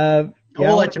 Uh, yeah,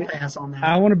 We'll let you pass on I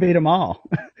that. want to beat them all.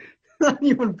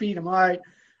 You want to beat him. All right.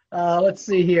 Let's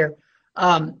see here.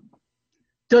 Um,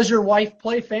 does your wife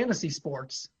play fantasy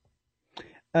sports?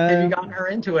 Have you Um, gotten her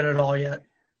into it at all yet?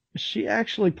 She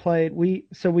actually played. We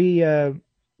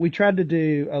tried to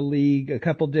do a league a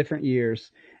couple different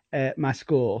years at my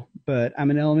school, but I'm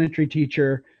an elementary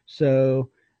teacher, so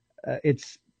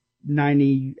it's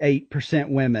 98%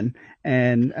 women,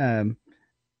 and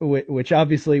which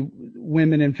obviously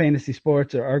women in fantasy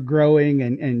sports are growing,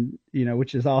 and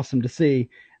which is awesome to see.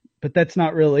 But that's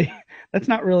not really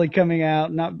coming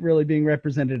out, not really being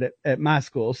represented at my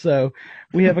school. So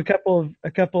we have a couple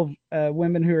of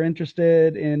women who are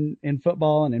interested in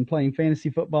football and in playing fantasy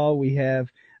football. We have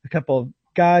a couple of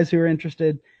guys who are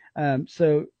interested.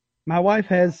 So my wife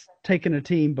has taken a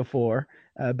team before,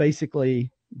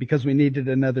 basically because we needed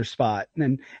another spot,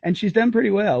 and she's done pretty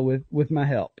well with my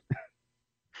help.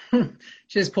 She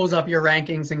just pulls up your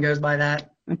rankings and goes by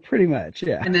that, Pretty much,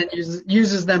 yeah. and then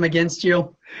uses them against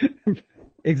you.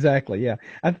 Exactly, yeah.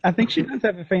 I think she does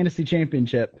have a fantasy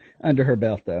championship under her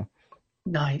belt, though.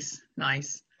 Nice,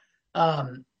 nice.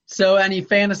 So any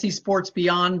fantasy sports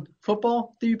beyond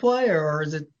football do you play, or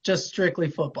is it just strictly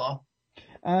football?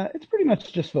 It's pretty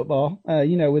much just football.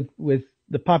 With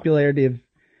the popularity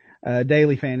of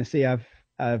daily fantasy, I've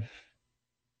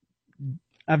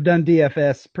I've done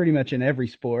DFS pretty much in every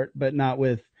sport, but not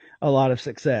with a lot of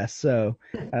success. So,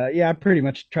 yeah, I pretty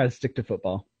much try to stick to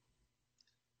football.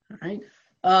 All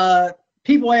right.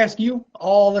 People ask you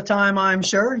all the time, I'm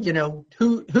sure,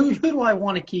 who do I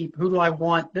want to keep? Who do I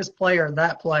want? This player,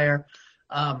 that player.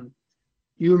 Um,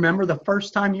 you remember the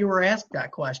first time you were asked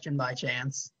that question by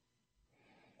chance?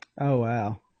 Oh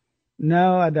wow.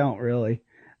 No, I don't really.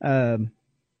 Um,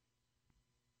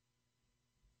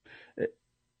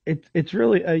 it's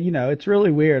really it's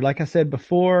really weird. Like I said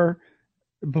before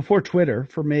Twitter,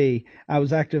 for me, I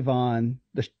was active on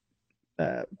the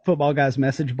football guys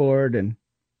message board, and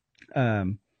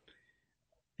um,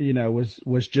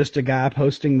 was just a guy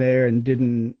posting there and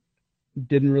didn't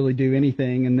really do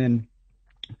anything. And then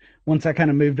once I kind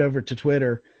of moved over to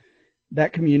Twitter,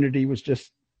 that community was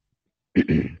just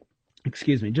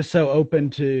excuse me, just so open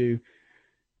to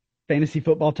fantasy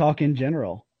football talk in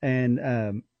general.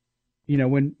 And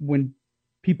when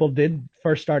people did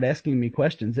first start asking me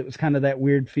questions, it was kind of that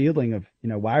weird feeling of,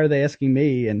 why are they asking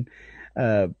me? And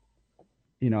uh,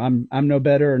 I'm no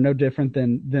better or no different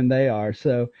than they are.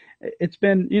 So it's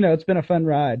been a fun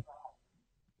ride.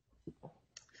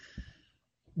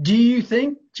 Do you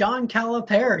think John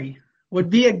Calipari would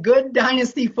be a good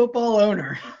dynasty football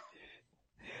owner?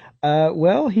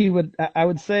 Well, I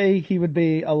would say he would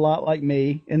be a lot like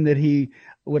me in that he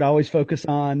would always focus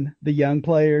on the young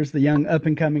players, the young up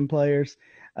and coming players.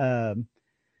 Um,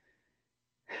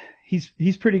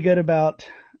 he's pretty good about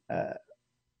uh,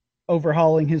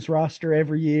 overhauling his roster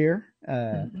every year,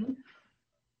 Mhm.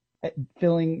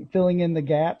 filling in the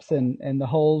gaps and the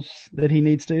holes that he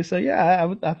needs to. So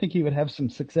yeah, I think he would have some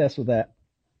success with that.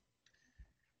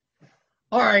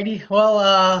 All righty.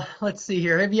 Well, let's see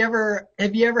here. Have you ever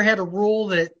had a rule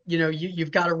that,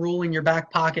 you've got a rule in your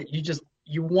back pocket.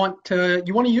 You want to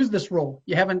use this rule.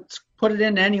 You haven't put it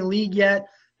into any league yet.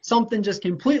 Something just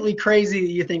completely crazy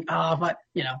that you think, but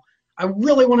I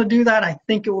really want to do that. I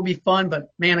think it will be fun,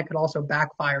 but man, it could also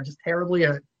backfire just terribly.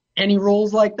 Any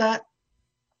rules like that?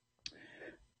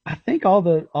 I think all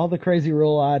the crazy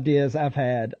rule ideas I've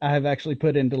had, I have actually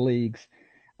put into leagues.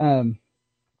 Um,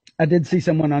 I did see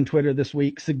someone on Twitter this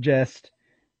week suggest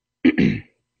the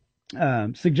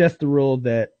rule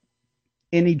that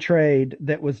any trade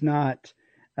that was not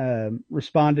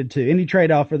responded to, any trade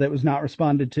offer that was not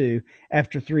responded to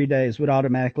after 3 days would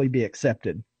automatically be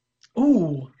accepted.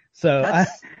 Ooh, So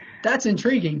that's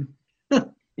intriguing.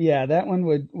 yeah, that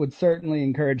one would certainly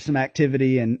encourage some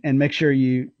activity and make sure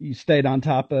you stayed on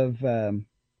top of the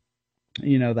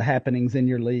happenings in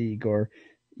your league, or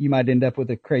you might end up with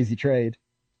a crazy trade.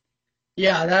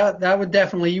 Yeah, that would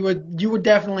definitely you would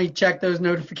definitely check those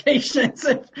notifications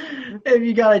if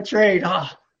you got a trade. Oh,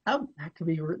 that could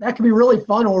be really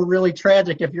fun or really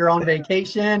tragic if you're on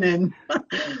vacation and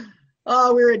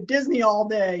oh, we were at Disney all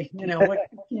day. What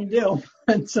can you do?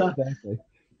 But, Exactly.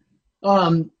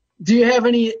 um, do you have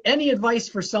any advice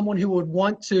for someone who would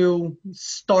want to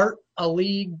start a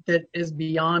league that is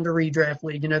beyond a redraft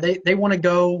league? They want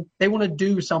to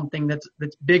do something that's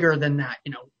bigger than that.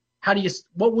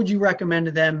 What would you recommend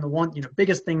to them? The one,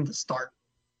 biggest thing to start.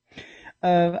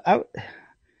 I,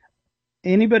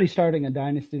 Anybody starting a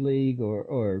dynasty league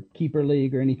or keeper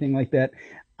league or anything like that,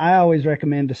 I always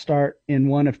recommend to start in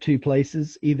one of two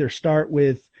places. Either start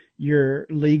with your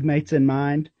league mates in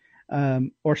mind,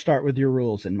 or start with your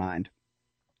rules in mind.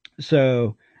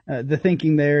 So the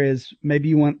thinking there is maybe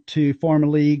you want to form a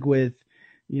league with,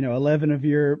 11 of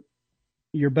your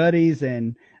buddies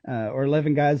and or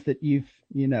 11 guys that you've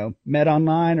met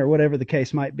online or whatever the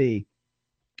case might be.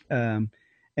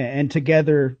 And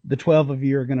together the 12 of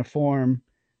you are going to form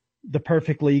the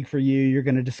perfect league for you. You're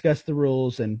going to discuss the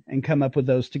rules and come up with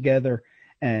those together,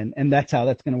 and that's how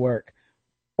that's going to work.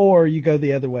 Or you go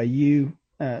the other way.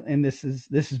 And this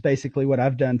is basically what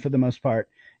I've done for the most part.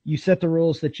 You set the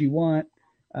rules that you want,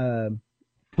 uh,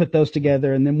 put those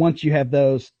together, and then once you have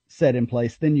those set in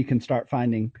place, then you can start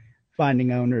finding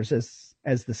owners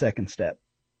as the second step.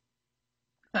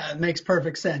 It makes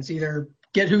perfect sense. Either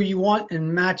get who you want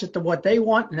and match it to what they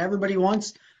want and everybody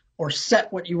wants, or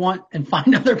set what you want and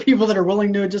find other people that are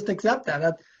willing to just accept that.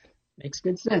 That makes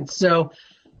good sense. So,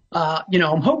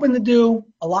 I'm hoping to do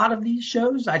a lot of these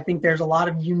shows. I think there's a lot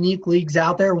of unique leagues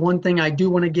out there. One thing I do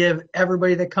want to give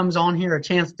everybody that comes on here a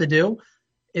chance to do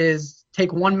is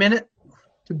take 1 minute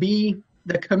to be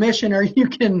the commissioner. You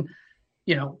can,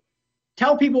 you know,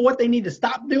 tell people what they need to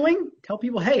stop doing. Tell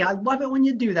people, hey, I love it when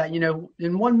you do that.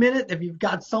 In 1 minute, if you've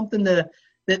got something that,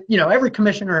 every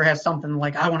commissioner has something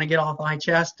like, I want to get off my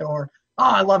chest, or, oh,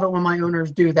 I love it when my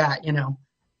owners do that.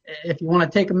 If you want to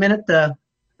take a minute to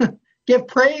give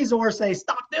praise or say,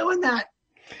 stop doing that.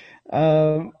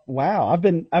 Wow, I've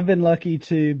been lucky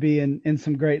to be in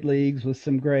some great leagues with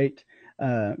some great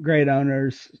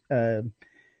owners.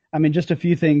 Just a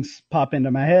few things pop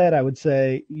into my head. I would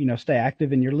say, stay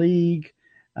active in your league,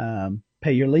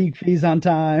 pay your league fees on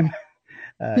time.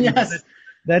 Yes.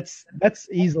 That's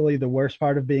easily the worst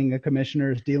part of being a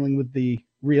commissioner, is dealing with the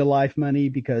real life money,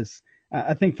 because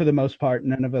I think for the most part,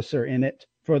 none of us are in it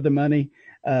for the money.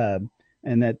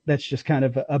 And that's just kind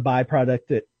of a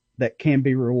byproduct that can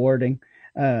be rewarding.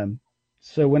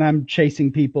 So when I'm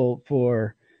chasing people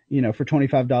for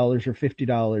 $25 or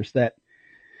 $50,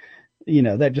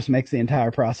 that just makes the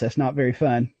entire process not very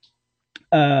fun.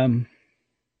 Um,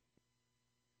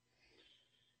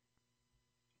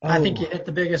 I think oh you hit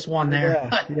the biggest one there.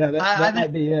 yeah, that I,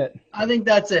 might be it. I think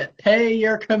that's it. Pay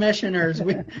your commissioners.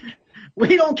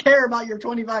 We don't care about your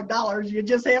 $25. You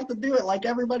just have to do it like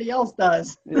everybody else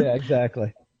does. Yeah,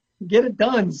 exactly. Get it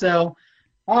done. So,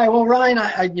 all right. Well, Ryan,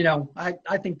 I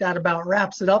think that about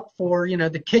wraps it up for,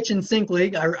 the kitchen sink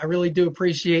league. I really do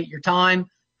appreciate your time.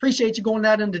 Appreciate you going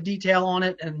that into detail on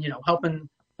it and, helping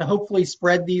to hopefully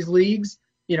spread these leagues,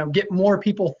 get more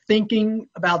people thinking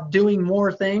about doing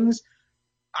more things.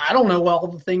 I don't know all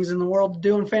the things in the world to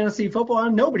do in fantasy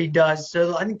football. Nobody does.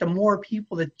 So I think the more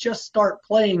people that just start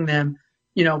playing them,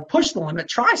 push the limit,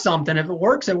 try something. If it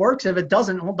works, it works. If it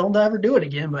doesn't, well, don't ever do it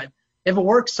again. But if it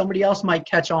works, somebody else might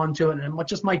catch on to it and it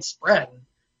just might spread.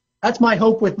 That's my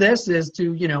hope with this, is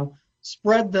to,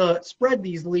 spread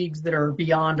these leagues that are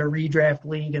beyond a redraft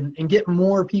league and get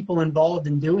more people involved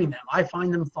in doing them. I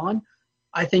find them fun.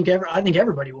 I think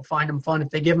everybody will find them fun if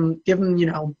they give them,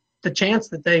 the chance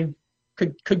that they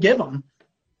could give them.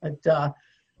 But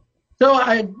So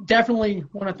I definitely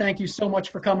want to thank you so much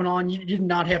for coming on. You did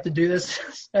not have to do this,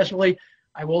 especially,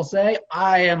 I will say,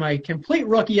 I am a complete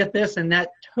rookie at this, and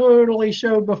that totally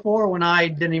showed before when I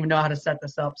didn't even know how to set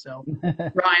this up. So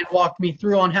Ryan walked me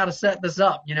through on how to set this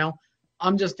up.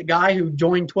 I'm just a guy who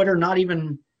joined Twitter not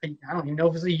even, I don't even know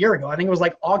if it was a year ago. I think it was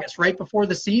like August, right before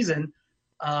the season,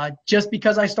 just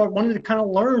because I wanted to kind of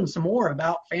learn some more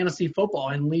about fantasy football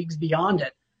and leagues beyond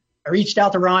it. I reached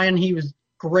out to Ryan. He was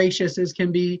gracious as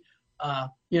can be.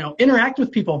 Interact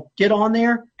with people, get on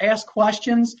there, ask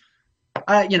questions.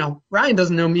 Ryan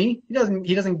doesn't know me. He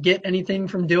doesn't get anything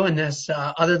from doing this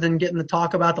other than getting to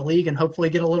talk about the league and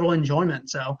hopefully get a little enjoyment.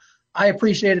 So I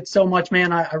appreciate it so much,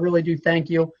 man. I really do. Thank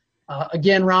you.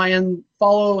 Again, Ryan,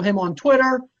 follow him on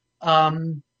Twitter.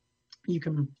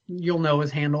 You'll know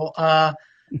his handle.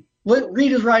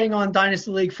 Read his writing on Dynasty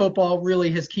League football.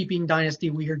 Really, his Keeping Dynasty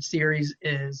Weird series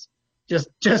is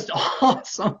just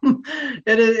awesome.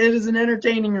 It is an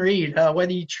entertaining read.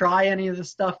 Whether you try any of the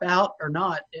stuff out or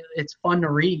not, it's fun to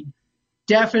read.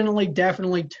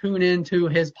 Definitely tune into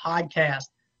his podcast.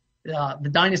 The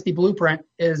Dynasty Blueprint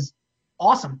is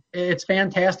awesome. It's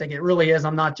fantastic. It really is.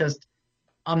 I'm not just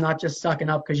sucking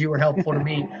up because you were helpful to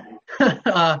me.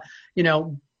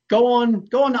 Go on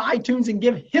to iTunes and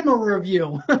give him a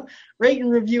review. Rate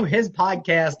and review his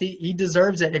podcast. He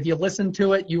deserves it. If you listen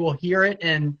to it, you will hear it,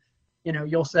 and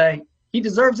you'll say, he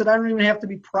deserves it. I don't even have to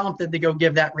be prompted to go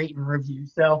give that rate and review.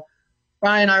 So,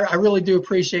 Ryan, I really do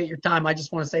appreciate your time. I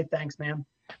just want to say thanks, man.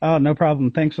 Oh, no problem.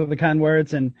 Thanks for the kind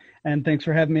words, and thanks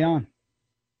for having me on.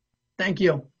 Thank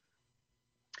you.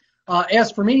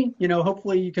 As for me,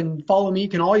 hopefully you can follow me. You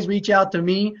can always reach out to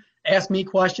me, ask me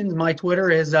questions. My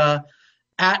Twitter is at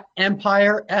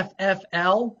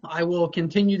EmpireFFL. I will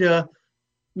continue to,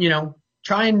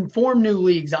 try and form new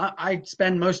leagues. I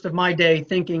spend most of my day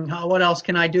thinking, what else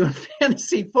can I do in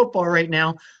fantasy football right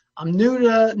now? I'm new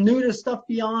to stuff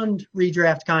beyond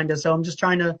redraft kind of, so I'm just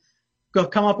trying to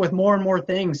come up with more and more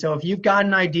things. So if you've got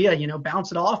an idea, bounce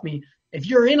it off me. If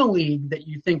you're in a league that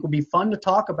you think would be fun to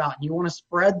talk about and you want to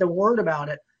spread the word about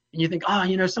it, and you think,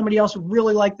 somebody else would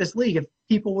really like this league if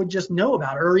people would just know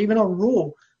about it, or even a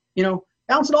rule,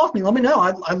 bounce it off me. Let me know.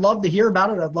 I'd love to hear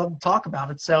about it. I'd love to talk about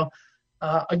it. So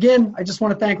again, I just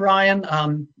want to thank Ryan,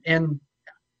 and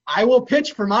I will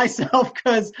pitch for myself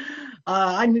because go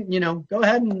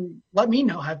ahead and let me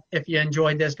know if you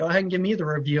enjoyed this. Go ahead and give me the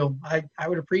review. I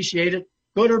would appreciate it,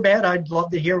 good or bad. I'd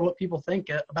love to hear what people think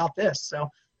about this. So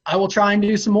I will try and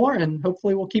do some more, and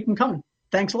hopefully we'll keep them coming.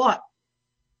 Thanks a lot.